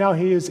 And right now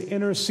he is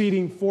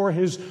interceding for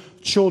his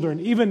children,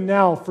 even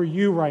now for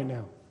you right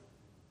now.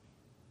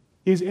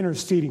 He's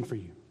interceding for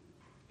you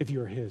if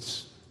you are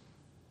his.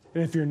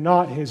 And if you're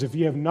not his, if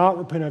you have not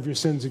repented of your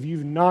sins, if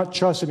you've not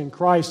trusted in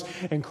Christ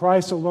and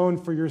Christ alone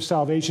for your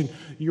salvation,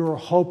 you are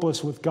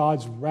hopeless with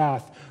God's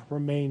wrath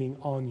remaining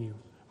on you.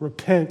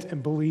 Repent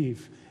and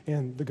believe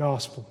in the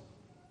gospel.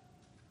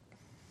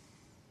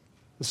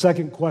 The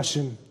second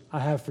question I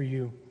have for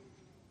you: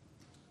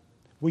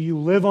 will you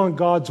live on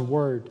God's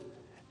word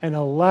and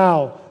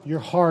allow your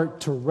heart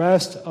to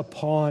rest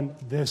upon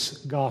this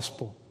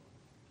gospel?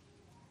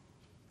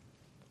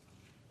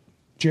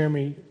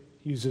 Jeremy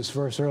used this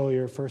verse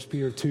earlier, 1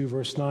 Peter 2,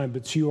 verse 9,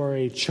 but you are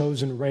a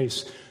chosen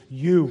race.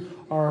 You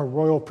are a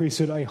royal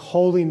priesthood, a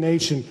holy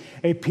nation,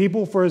 a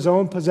people for his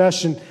own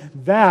possession,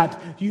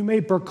 that you may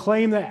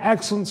proclaim the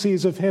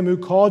excellencies of him who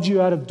called you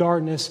out of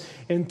darkness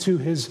into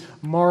his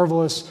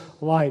marvelous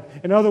light.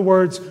 In other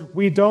words,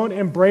 we don't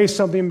embrace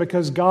something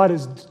because God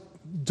has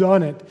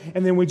done it,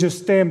 and then we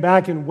just stand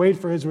back and wait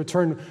for his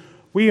return.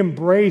 We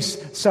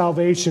embrace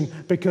salvation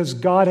because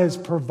God has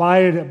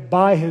provided it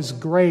by his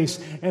grace,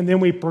 and then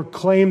we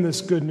proclaim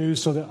this good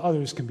news so that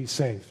others can be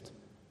saved.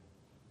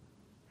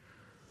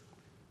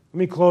 Let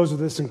me close with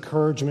this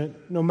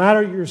encouragement. No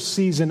matter your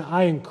season,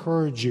 I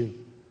encourage you.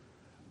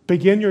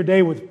 Begin your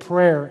day with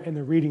prayer and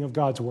the reading of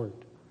God's word.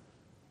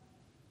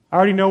 I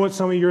already know what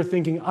some of you are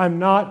thinking. I'm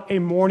not a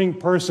morning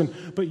person,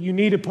 but you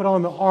need to put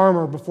on the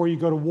armor before you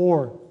go to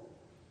war.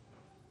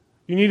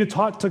 You need to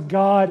talk to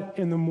God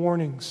in the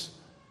mornings.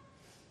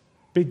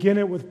 Begin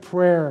it with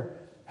prayer.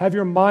 Have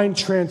your mind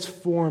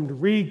transformed.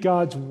 Read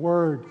God's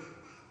word.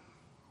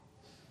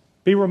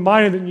 Be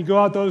reminded that when you go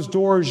out those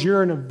doors,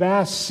 you're in a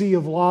vast sea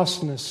of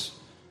lostness.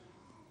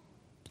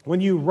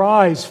 When you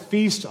rise,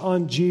 feast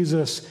on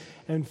Jesus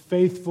and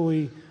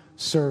faithfully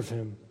serve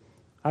him.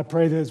 I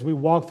pray that as we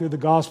walk through the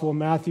Gospel of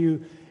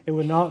Matthew, it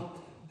would not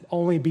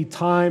only be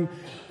time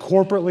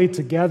corporately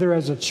together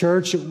as a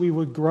church, that we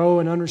would grow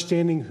in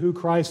understanding who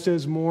Christ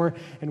is more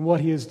and what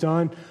he has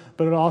done,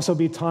 but it would also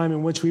be time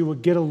in which we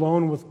would get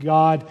alone with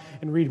God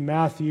and read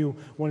Matthew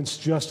when it's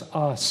just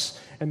us,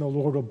 and the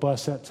Lord will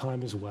bless that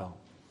time as well.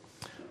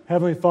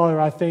 Heavenly Father,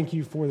 I thank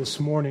you for this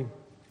morning.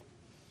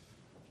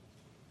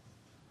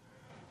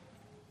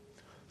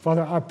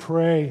 Father, I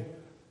pray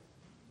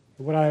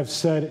that what I have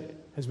said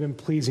has been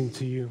pleasing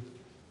to you.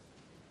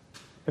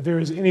 If there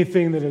is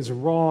anything that is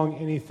wrong,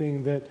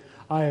 anything that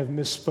I have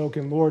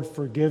misspoken, Lord,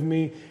 forgive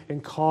me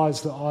and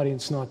cause the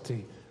audience not to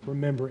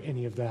remember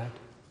any of that.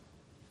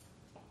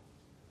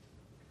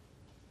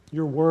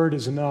 Your word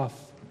is enough.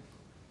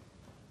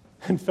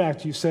 In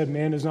fact, you said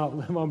man does not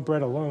live on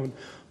bread alone,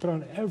 but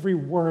on every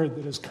word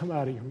that has come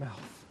out of your mouth.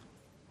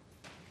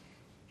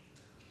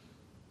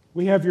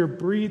 We have your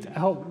breathed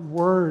out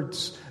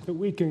words that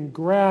we can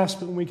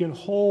grasp and we can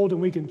hold and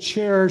we can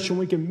cherish and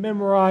we can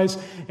memorize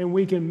and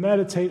we can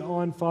meditate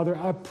on, Father.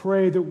 I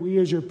pray that we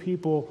as your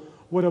people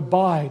would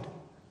abide.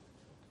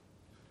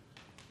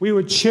 We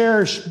would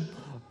cherish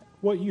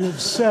what you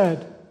have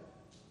said.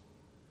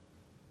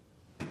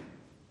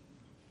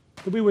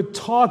 That we would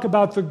talk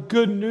about the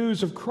good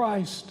news of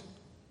Christ.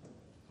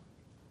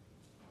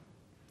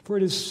 For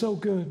it is so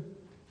good.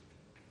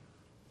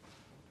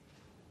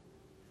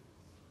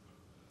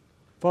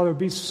 Father,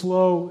 be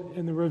slow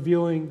in the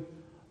revealing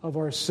of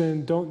our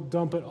sin. Don't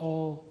dump it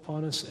all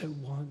on us at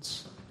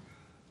once.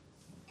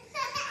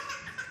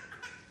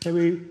 May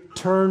we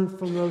turn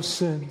from those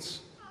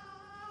sins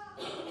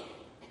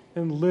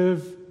and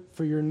live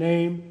for your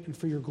name and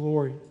for your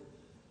glory.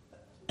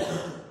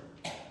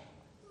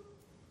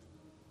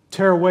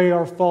 Tear away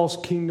our false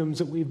kingdoms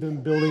that we've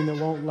been building that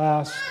won't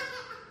last.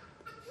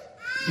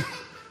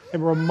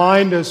 And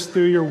remind us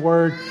through your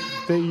word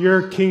that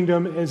your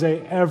kingdom is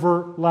an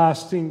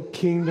everlasting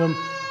kingdom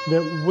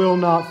that will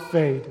not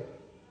fade.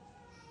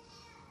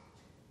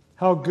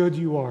 How good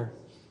you are.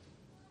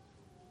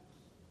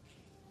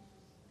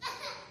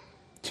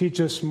 Teach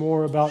us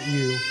more about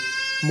you,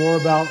 more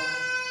about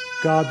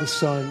God the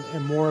Son,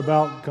 and more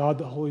about God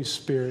the Holy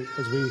Spirit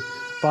as we,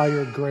 by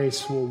your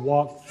grace, will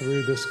walk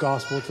through this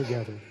gospel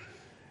together.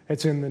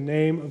 It's in the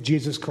name of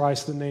Jesus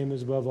Christ, the name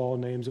is above all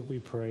names, that we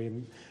pray,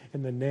 and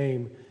in the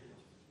name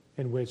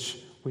in which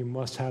we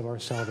must have our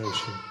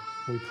salvation.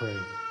 We pray.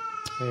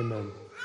 Amen.